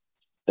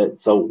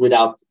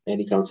without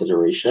any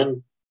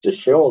consideration, the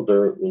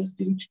shareholder is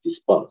deemed to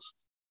dispose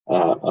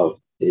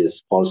of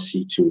his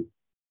policy to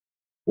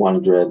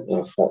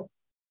 104,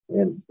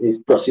 and his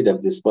proceed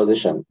of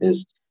disposition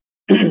is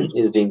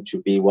deemed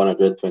to be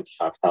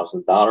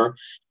 $125,000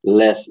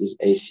 less his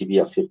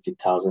ACB of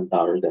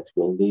 $50,000 that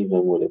will leave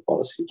him with a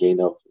policy gain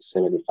of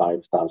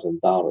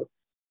 $75,000.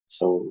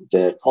 So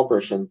the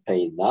corporation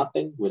paid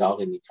nothing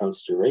without any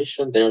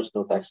consideration. There's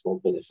no taxable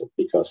benefit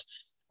because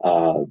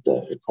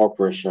the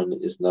corporation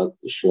is not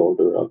the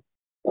shareholder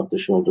of the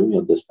shareholder. You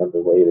understand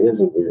the way it is,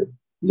 and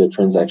the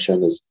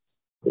transaction is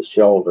the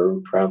shareholder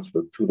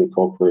transferred to the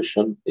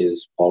corporation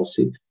is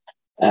policy.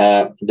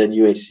 The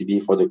new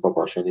ACB for the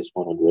corporation is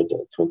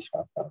 $125,000.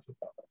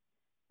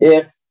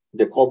 If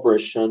the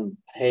corporation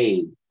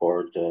paid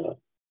for the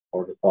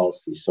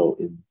policy, so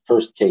in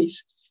first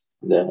case,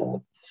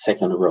 the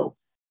second row,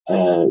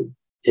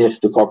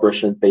 if the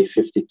corporation paid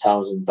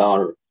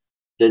 $50,000,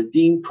 the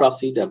deemed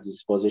proceed of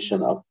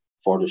disposition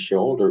for the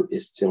shareholder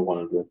is still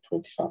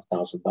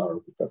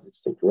 $125,000 because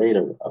it's the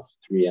greater of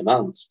three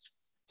amounts.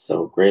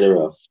 So greater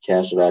of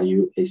cash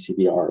value,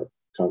 ACB, or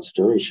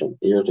consideration.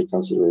 Here the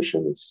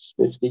consideration is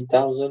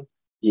 $50,000,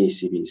 the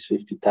ACB is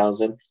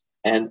 $50,000,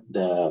 and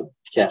the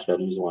cash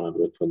value is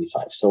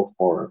 $125,000. So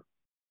for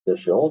the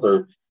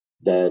shareholder,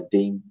 the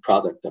deemed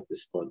product of the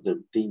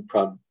deemed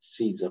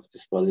proceeds of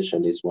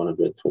disposition is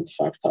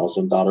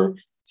 $125,000.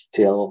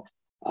 Still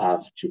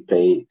have to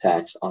pay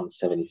tax on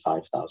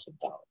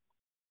 $75,000.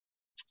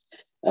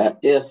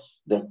 If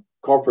the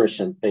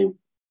corporation pay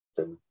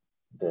an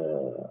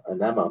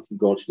amount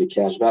go to the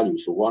cash value,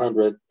 so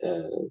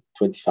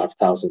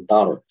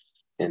 $125,000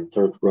 in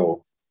third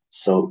row.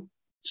 So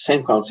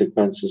same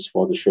consequences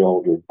for the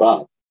shareholder,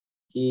 but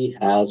he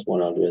has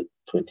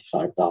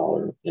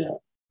 $125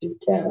 in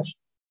cash.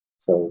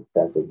 So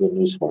that's a good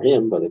news for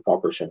him, but the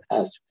corporation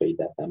has to pay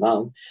that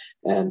amount,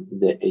 and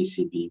the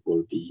ACB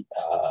will be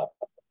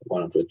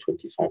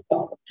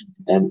 $125.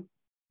 And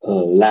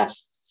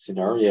last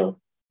scenario,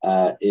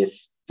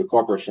 if the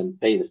corporation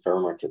pay the fair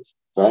market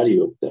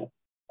value of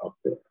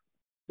the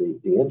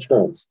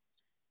insurance,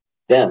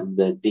 then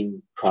the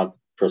deemed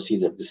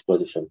proceeds of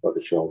disposition for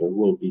the shareholder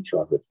will be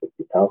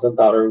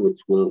 $250,000,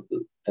 which will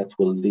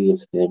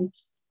leave him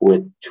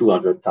with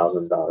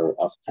 $200,000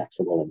 of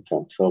taxable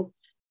income. So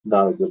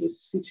not a good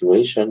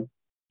situation.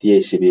 The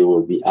ACB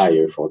will be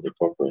higher for the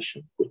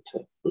corporation with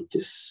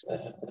this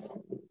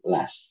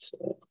last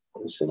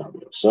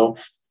scenario. So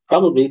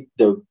probably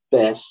the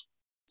best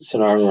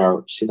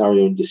scenario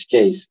in this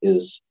case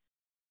is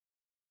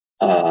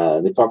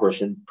the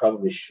corporation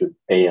probably should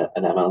pay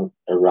an amount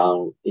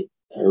around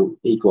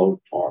equal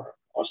or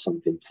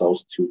something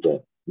close to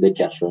the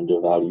cash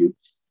surrender value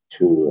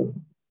to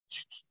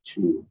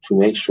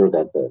make sure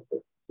that the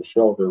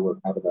shareholder will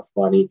have enough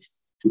money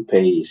to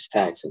pay his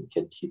tax and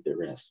can keep the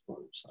rest for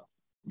himself.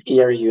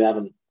 Here you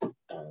have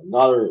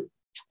another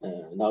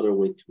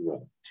way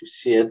to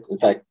see it. In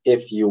fact,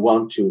 if you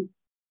want to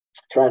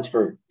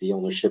transfer the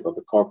ownership of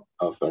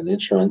an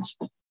insurance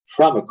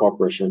from a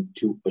corporation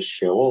to a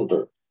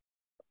shareholder,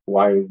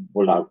 why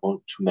would I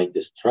want to make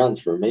this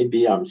transfer?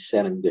 Maybe I'm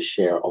selling the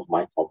share of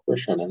my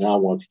corporation and I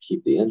want to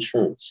keep the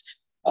insurance.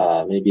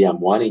 Maybe I'm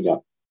winding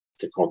up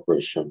the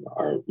corporation,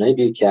 or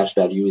maybe cash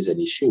value is an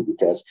issue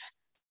because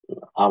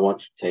I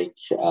want to take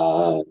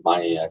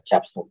my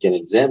capital gain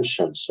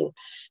exemption. So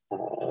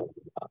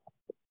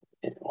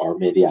or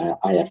maybe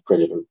I have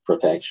creditor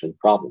protection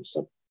problems.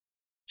 So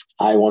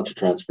I want to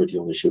transfer the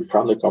ownership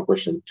from the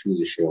corporation to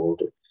the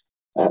shareholder.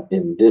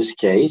 In this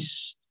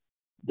case,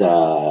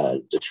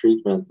 the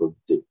treatment will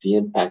the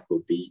impact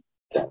will be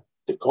that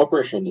the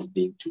corporation is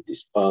deemed to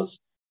dispose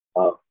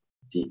of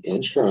the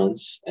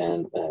insurance,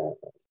 and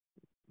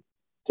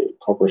the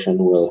corporation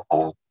will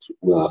have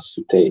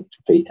to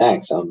pay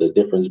tax on the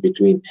difference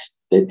between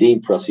the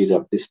deemed proceeds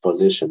of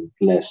disposition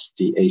less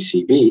the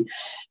ACB.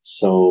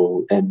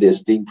 So, and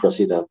this deemed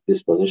proceeds of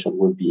disposition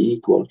will be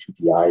equal to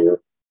the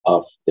higher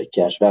of the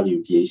cash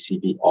value, the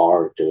ACB,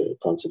 or the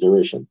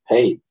consideration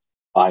paid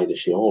by the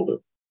shareholder.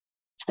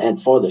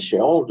 And for the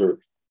shareholder,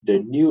 the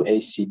new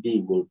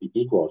ACB will be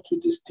equal to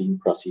this deemed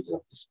proceeds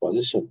of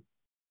disposition.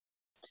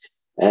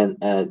 And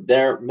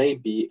there may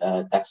be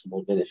a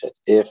taxable benefit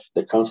if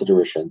the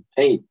consideration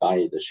paid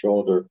by the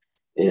shareholder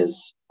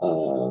is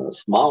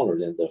smaller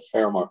than the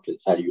fair market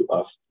value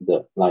of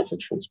the life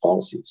insurance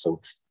policy.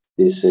 So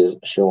this is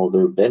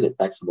shareholder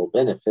taxable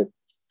benefit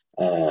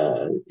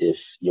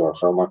if your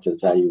fair market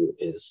value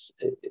is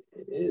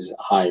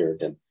higher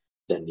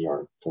than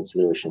your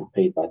consideration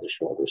paid by the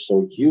shareholder.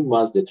 So you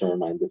must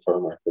determine the fair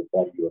market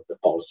value of the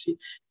policy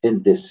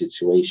in this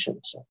situation.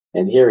 So,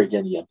 and here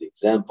again, you have the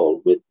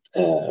example with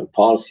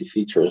policy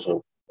features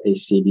of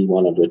ACB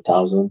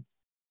 100,000,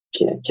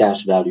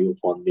 cash value of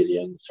 1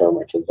 million, fair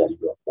market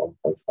value of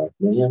 1.5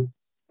 million,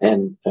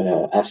 and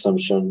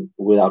assumption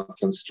without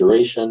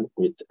consideration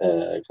with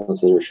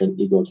consideration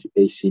equal to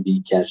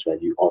ACB cash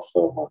value or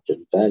fair market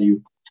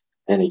value.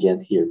 And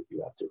again, here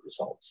you have the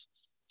results.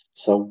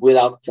 So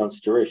without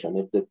consideration,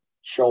 if the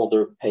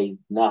shareholder paid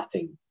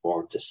nothing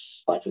for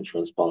this life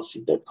insurance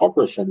policy, the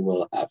corporation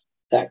will have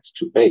tax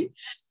to pay.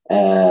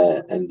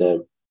 And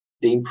the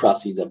deemed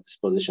proceeds of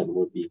disposition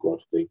would be equal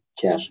to the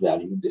cash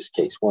value, in this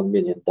case, $1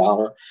 million,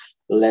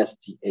 less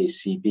the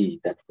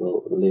ACB that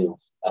will leave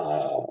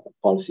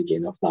policy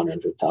gain of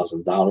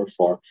 $900,000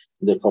 for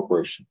the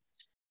corporation.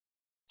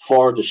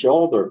 For the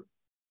shareholder,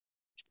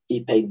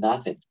 he paid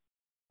nothing,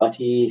 but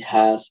he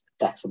has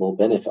taxable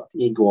benefit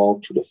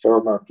equal to the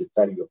fair market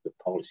value of the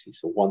policy,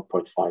 so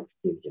 1.5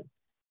 million.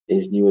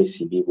 His new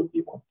ACB would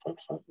be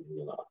 1.5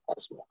 million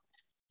as well.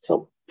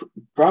 So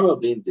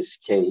probably in this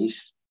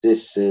case,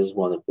 this is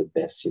one of the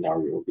best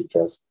scenario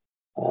because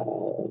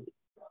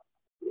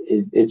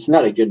it's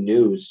not a good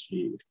news.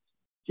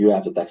 You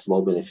have a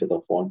taxable benefit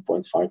of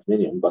 1.5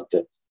 million, but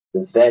the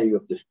value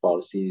of this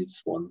policy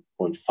is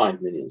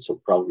 1.5 million.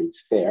 So probably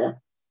it's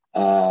fair,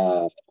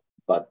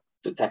 but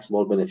the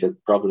taxable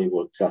benefit probably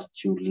will cost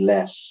you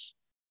less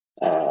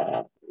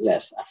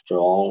after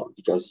all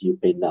because you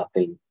pay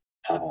nothing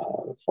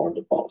for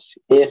the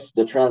policy. If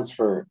the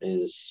transfer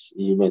is,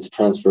 you made the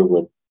transfer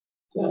with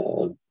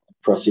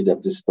proceed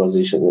of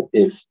disposition,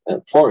 if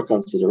for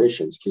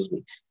consideration,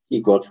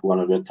 equal to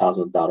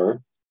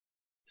 $100,000,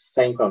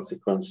 same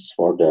consequences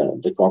for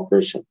the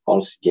corporation,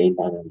 policy gain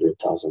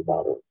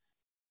 $900,000.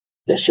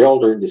 The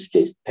shareholder in this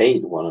case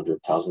paid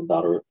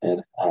 $100,000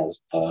 and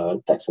has a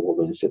taxable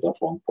benefit of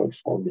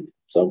 1.4 million.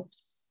 So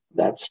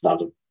that's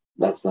not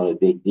a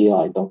big deal.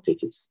 I don't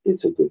think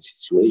it's a good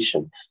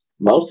situation.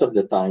 Most of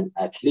the time,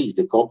 at least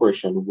the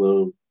corporation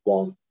will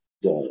want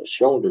the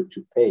shareholder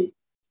to pay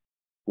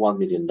 $1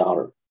 million,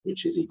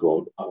 which is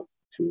equal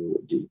to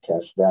the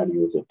cash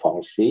value of the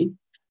policy.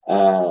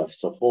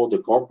 So for the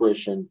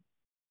corporation,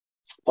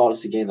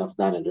 policy gain of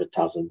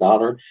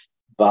 $900,000,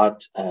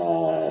 but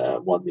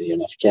 1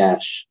 million of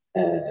cash.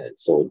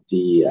 So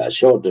the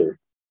shareholder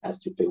has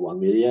to pay 1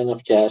 million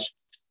of cash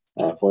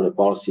for the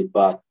policy,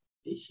 but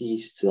he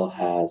still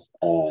has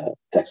a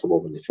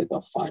taxable benefit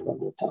of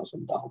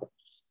 $500,000.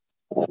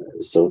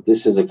 So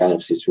this is a kind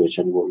of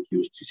situation we're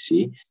used to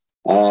see.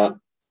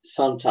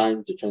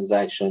 Sometimes the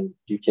transaction,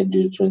 you can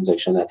do the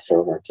transaction at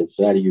fair market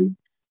value.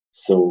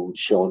 So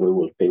shareholder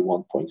will pay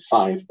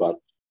 1.5, but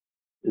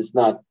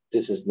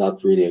this is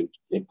not really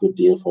a good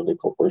deal for the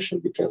corporation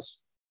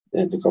because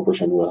the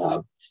corporation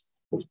will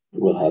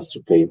have to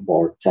pay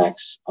more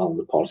tax on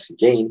the policy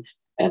gain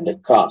and the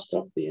cost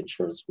of the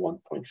insurance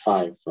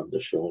 1.5 from the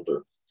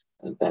shareholder,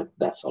 and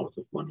that's a lot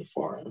of money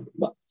for him.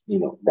 But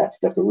that's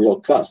like a real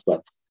cost.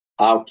 But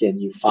how can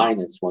you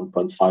finance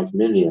 1.5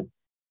 million?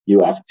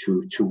 You have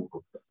to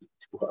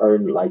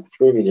earn like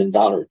 $3 million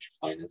to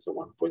finance a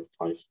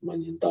 $1.5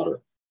 million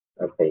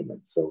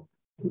payment. So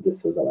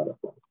this is a lot of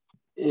money.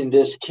 In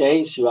this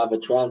case, we have a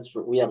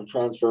transfer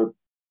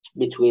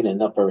between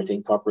an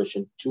operating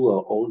corporation to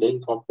a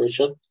holding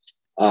corporation.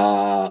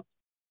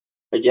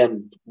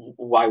 Again,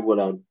 why would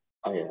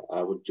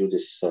I would do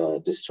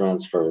this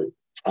transfer?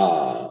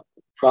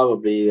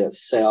 Probably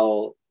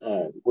sell.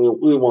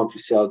 We want to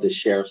sell the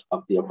shares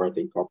of the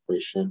operating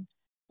corporation.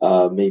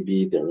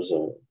 Maybe there's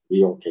a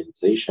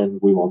reorganization.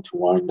 We want to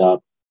wind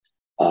up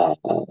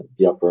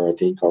the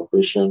operating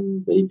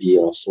corporation. Maybe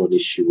also an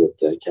issue with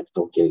the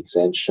capital gain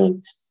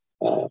exemption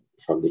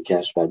from the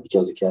cash value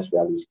because the cash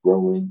value is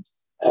growing.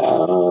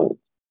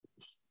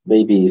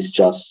 maybe it's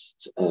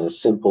just a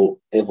simple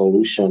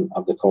evolution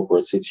of the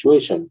corporate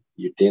situation.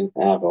 You didn't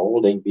have a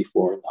holding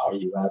before, now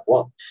you have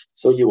one.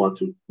 So you want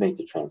to make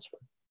the transfer.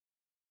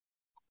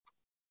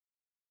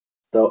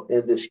 So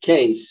in this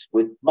case,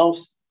 with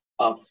most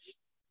of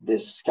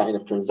this kind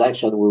of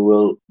transaction, we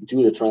will do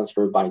the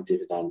transfer by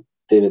dividend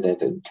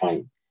in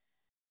kind.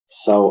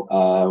 So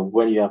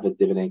when you have a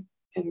dividend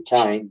in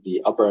kind, the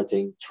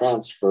operating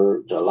transfer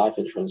the life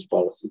insurance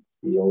policy to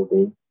the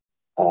holding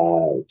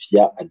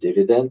via a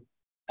dividend,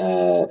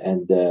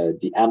 and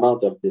the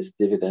amount of this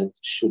dividend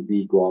should be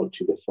equal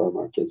to the fair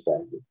market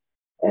value.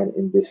 And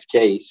in this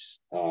case,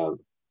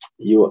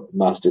 you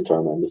must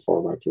determine the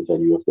fair market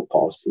value of the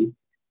policy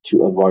to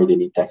avoid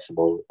any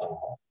taxable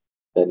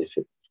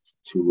benefit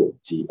to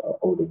the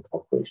holding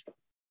corporation.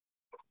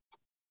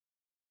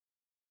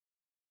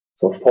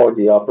 So for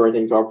the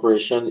operating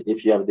corporation,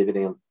 if you have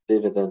dividend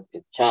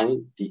in kind,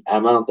 the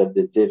amount of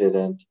the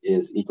dividend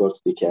is equal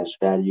to the cash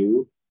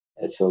value.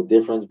 And so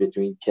difference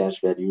between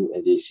cash value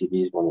and the ACV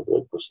is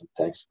 100%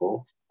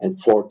 taxable. And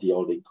for the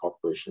holding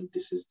corporation,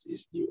 this is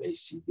this new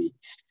ACV.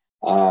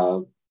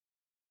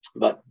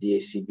 But the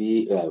ACV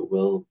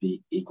will be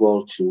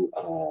equal to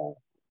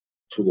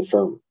the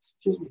firm.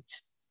 Excuse me.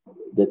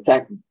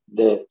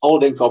 The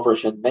holding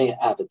corporation may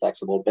have a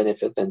taxable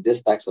benefit, and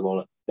this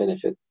taxable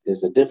benefit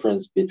is the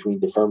difference between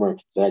the fair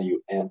market value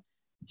and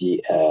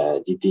the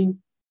deemed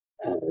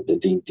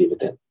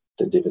dividend,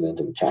 the dividend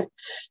in kind.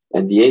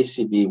 And the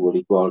ACB will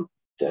equal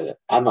the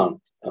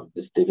amount of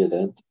this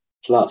dividend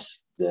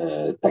plus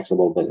the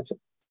taxable benefit.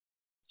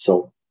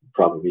 So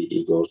probably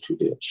equal to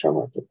the share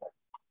market value.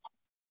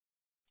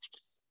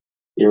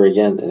 Here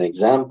again, an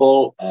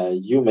example.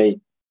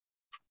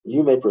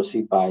 You may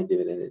proceed by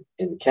dividend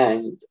in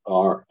kind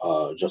or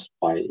just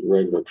by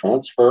regular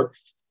transfer.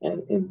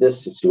 And in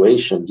this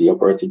situation, the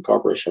operating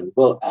corporation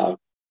will have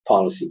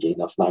policy gain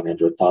of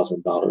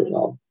 $900,000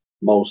 in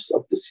most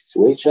of the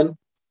situation.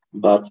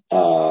 But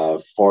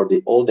for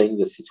the holding,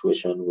 the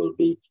situation will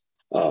be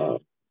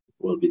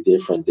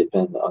different,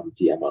 depending on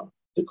the amount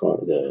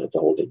the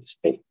holding is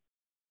paid.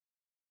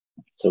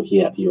 So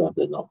here you have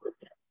the number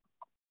here.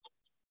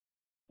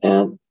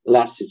 And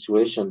last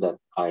situation that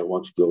I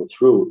want to go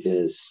through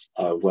is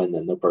when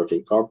an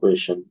operating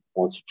corporation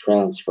wants to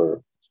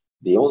transfer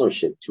the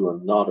ownership to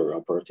another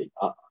operating.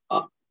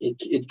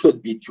 It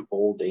could be two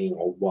holding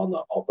or one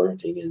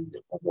operating and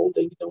one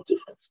holding, no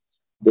difference.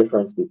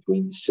 Difference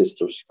between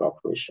sisters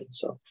corporations.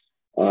 So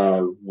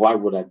why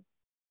would I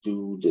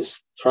do this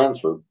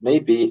transfer?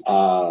 Maybe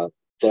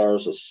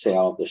there's a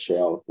sale of the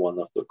share of one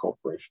of the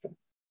corporation.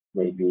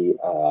 Maybe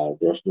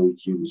there's no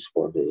use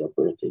for the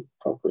operating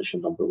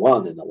corporation number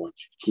one, and I want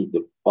to keep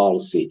the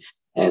policy.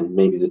 And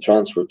maybe the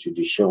transfer to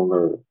the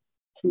shareholder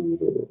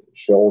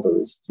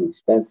is too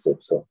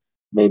expensive. So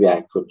maybe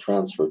I could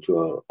transfer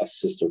to a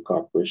sister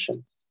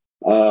corporation.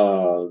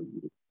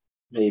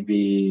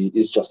 Maybe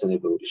it's just an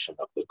evolution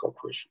of the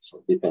corporation. So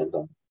it depends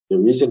on the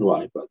reason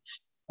why, but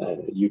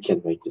you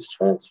can make this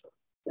transfer.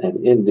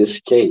 And in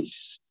this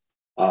case,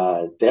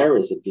 there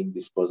is a deemed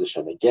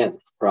disposition again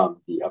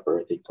from the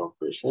operating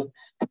corporation,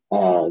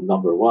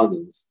 number one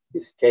in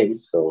this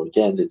case. So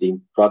again, the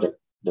deemed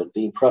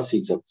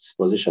proceeds of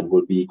disposition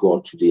will be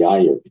equal to the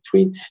higher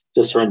between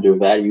the surrender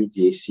value,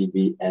 the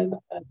ACB, and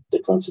the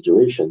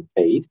consideration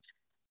paid,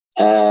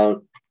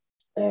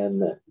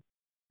 and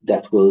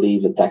that will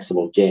leave a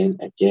taxable gain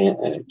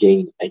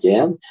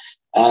again.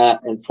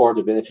 And for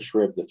the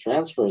beneficiary of the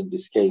transfer, in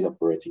this case,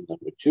 operating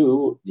number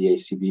two, the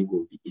ACB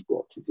will be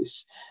equal to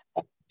this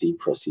deemed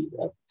proceed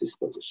of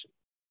disposition.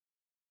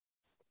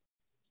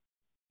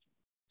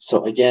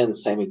 So again,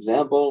 same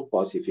example,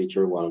 policy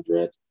feature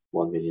 100,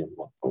 1 million,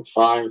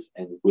 1.5,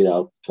 and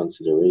without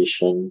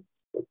consideration,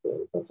 with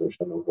the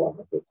consideration of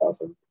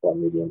 100,000,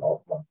 1 million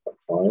or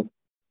 1.5.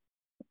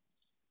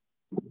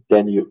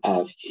 Then you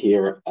have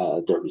here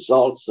the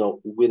results. So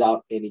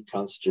without any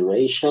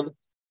consideration,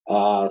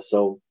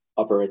 so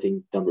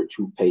operating number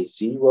two pays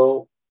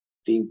zero,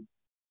 deemed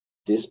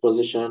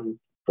disposition,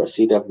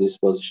 proceed of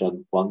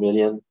disposition 1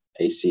 million,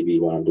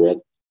 ACB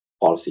 100,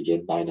 policy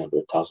gain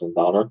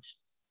 $900,000.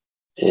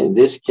 In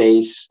this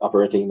case,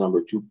 operating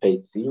number two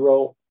paid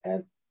zero,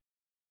 and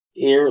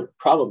here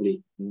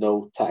probably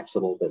no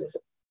taxable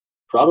benefit.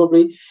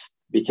 Probably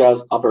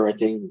because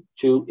operating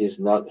two is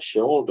not a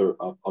shareholder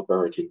of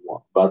operating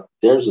one. But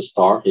there's a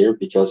star here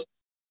because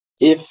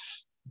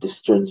if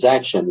this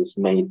transaction is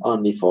made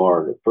only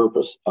for the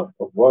purpose of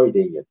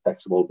avoiding a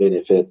taxable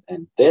benefit,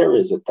 and there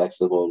is a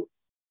taxable,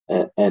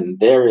 and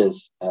the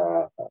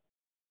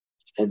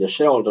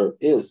shareholder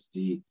is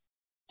the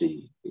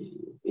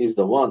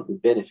one who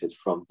benefits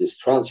from this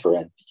transfer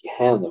at the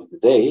end of the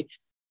day,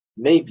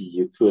 maybe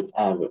you could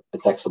have a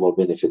taxable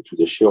benefit to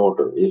the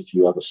shareholder if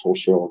you have a sole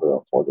shareholder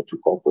for the two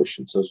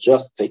corporations. So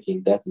just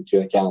taking that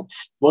into account.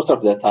 Most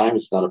of the time,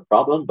 it's not a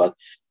problem, but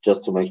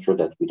just to make sure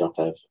that we don't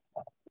have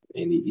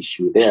any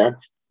issue there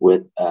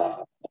with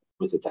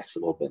the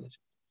taxable benefit.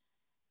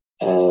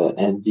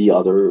 And the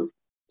other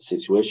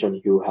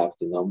situation, you have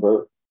the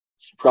number.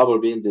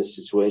 Probably in this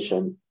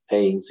situation,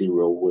 paying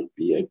zero would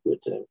be a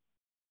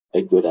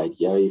a good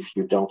idea if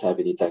you don't have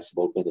any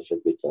taxable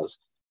benefit, because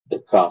the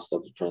cost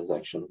of the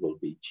transaction will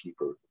be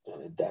cheaper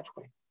in that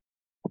way.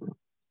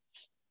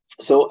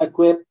 So a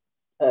quick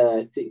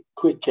key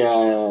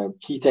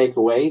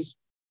takeaways.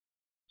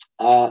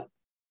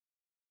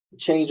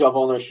 Change of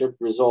ownership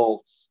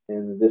results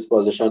in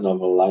disposition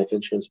of a life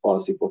insurance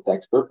policy for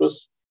tax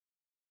purpose.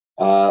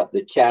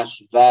 The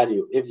cash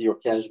value, if your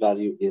cash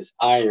value is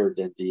higher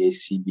than the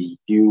ACB,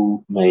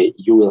 you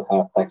will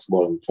have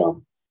taxable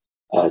income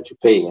to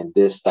pay, and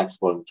this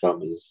taxable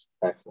income is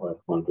taxable at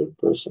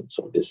 100%.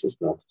 So this is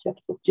not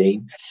capital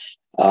gain.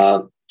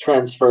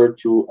 Transfer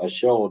to a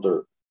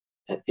shareholder.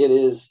 It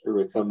is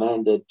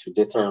recommended to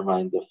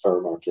determine the fair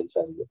market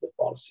value of the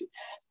policy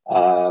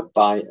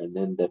by an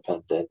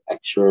independent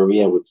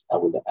actuary. I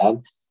would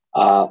add.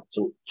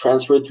 So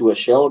transfer to a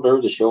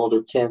shareholder. The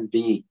shareholder can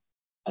be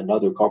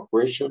another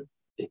corporation.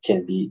 It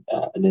can be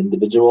an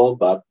individual,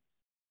 but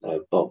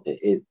both.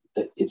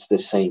 It's the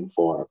same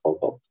for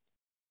both.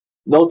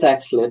 No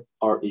tax slip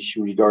are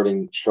issued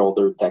regarding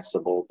shareholder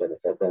taxable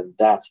benefit, and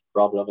that's a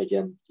problem.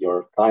 Again,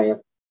 your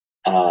client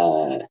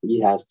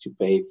he has to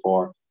pay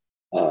for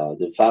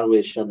the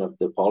valuation of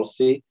the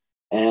policy,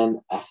 and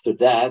after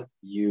that,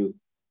 you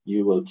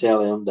will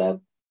tell him that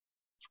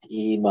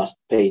he must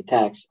pay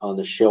tax on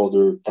the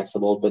shareholder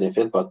taxable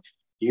benefit, but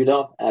you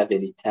don't have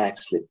any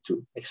tax slip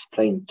to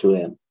explain to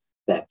him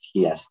that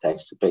he has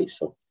tax to pay.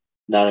 So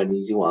not an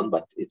easy one,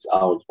 but it's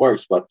how it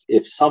works. But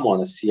if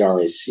someone, a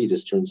CRA, see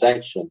this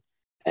transaction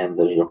and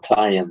your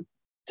client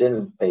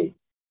didn't pay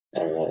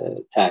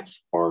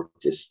tax for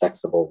this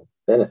taxable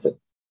benefit,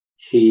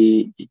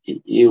 he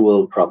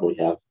will probably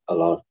have a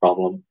lot of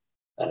problem,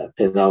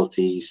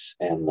 penalties,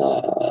 and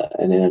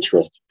an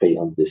interest to pay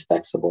on this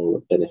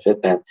taxable benefit.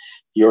 And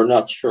you're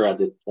not sure at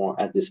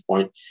this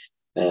point.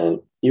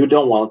 You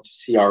don't want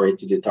CRA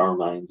to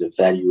determine the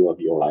value of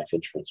your life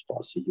insurance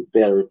policy. You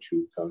better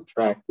to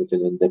contract with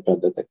an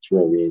independent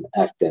actuary and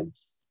ask them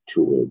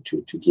to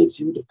give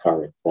you the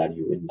correct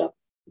value and not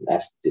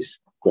ask this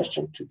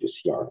question to the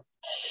CRA.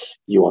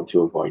 You want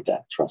to avoid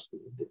that. Trust me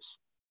in this.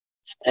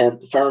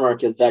 And fair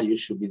market value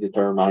should be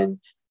determined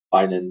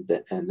by an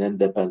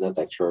independent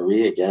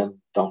actuary.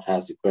 Again, don't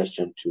ask the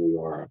question to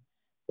your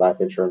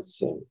life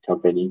insurance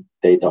company.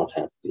 They don't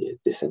have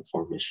this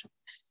information.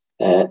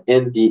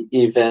 In the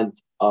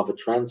event of a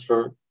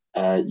transfer,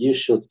 you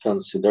should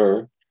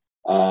consider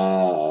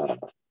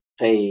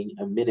paying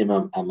a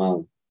minimum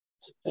amount,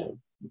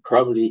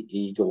 probably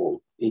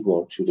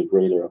equal to the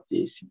greater of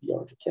the ACB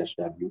or the cash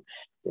value.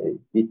 It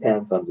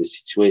depends on the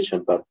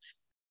situation, but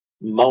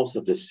most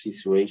of the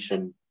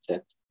situation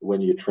that when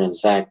you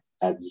transact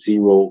at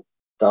 $0,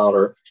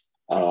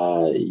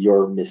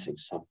 you're missing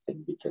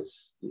something,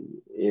 because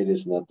it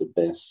is not the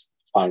best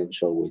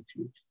financial way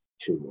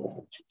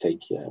to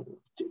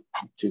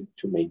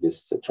make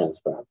this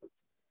transfer happen.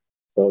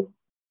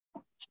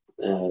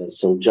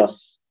 So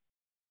just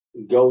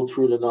go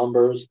through the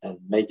numbers and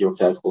make your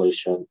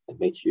calculation and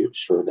make you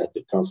sure that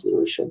the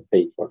consideration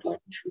paid for life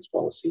insurance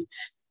policy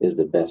is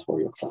the best for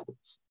your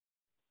clients.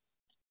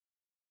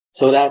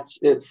 So that's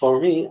it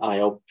for me. I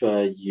hope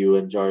you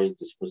enjoyed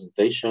this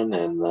presentation,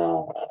 and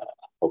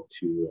hope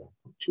to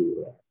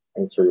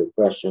answer your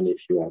question.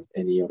 If you have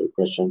any other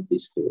question,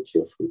 please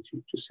feel free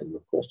to send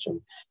your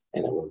question,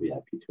 and I will be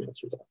happy to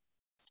answer that.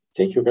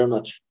 Thank you very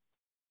much.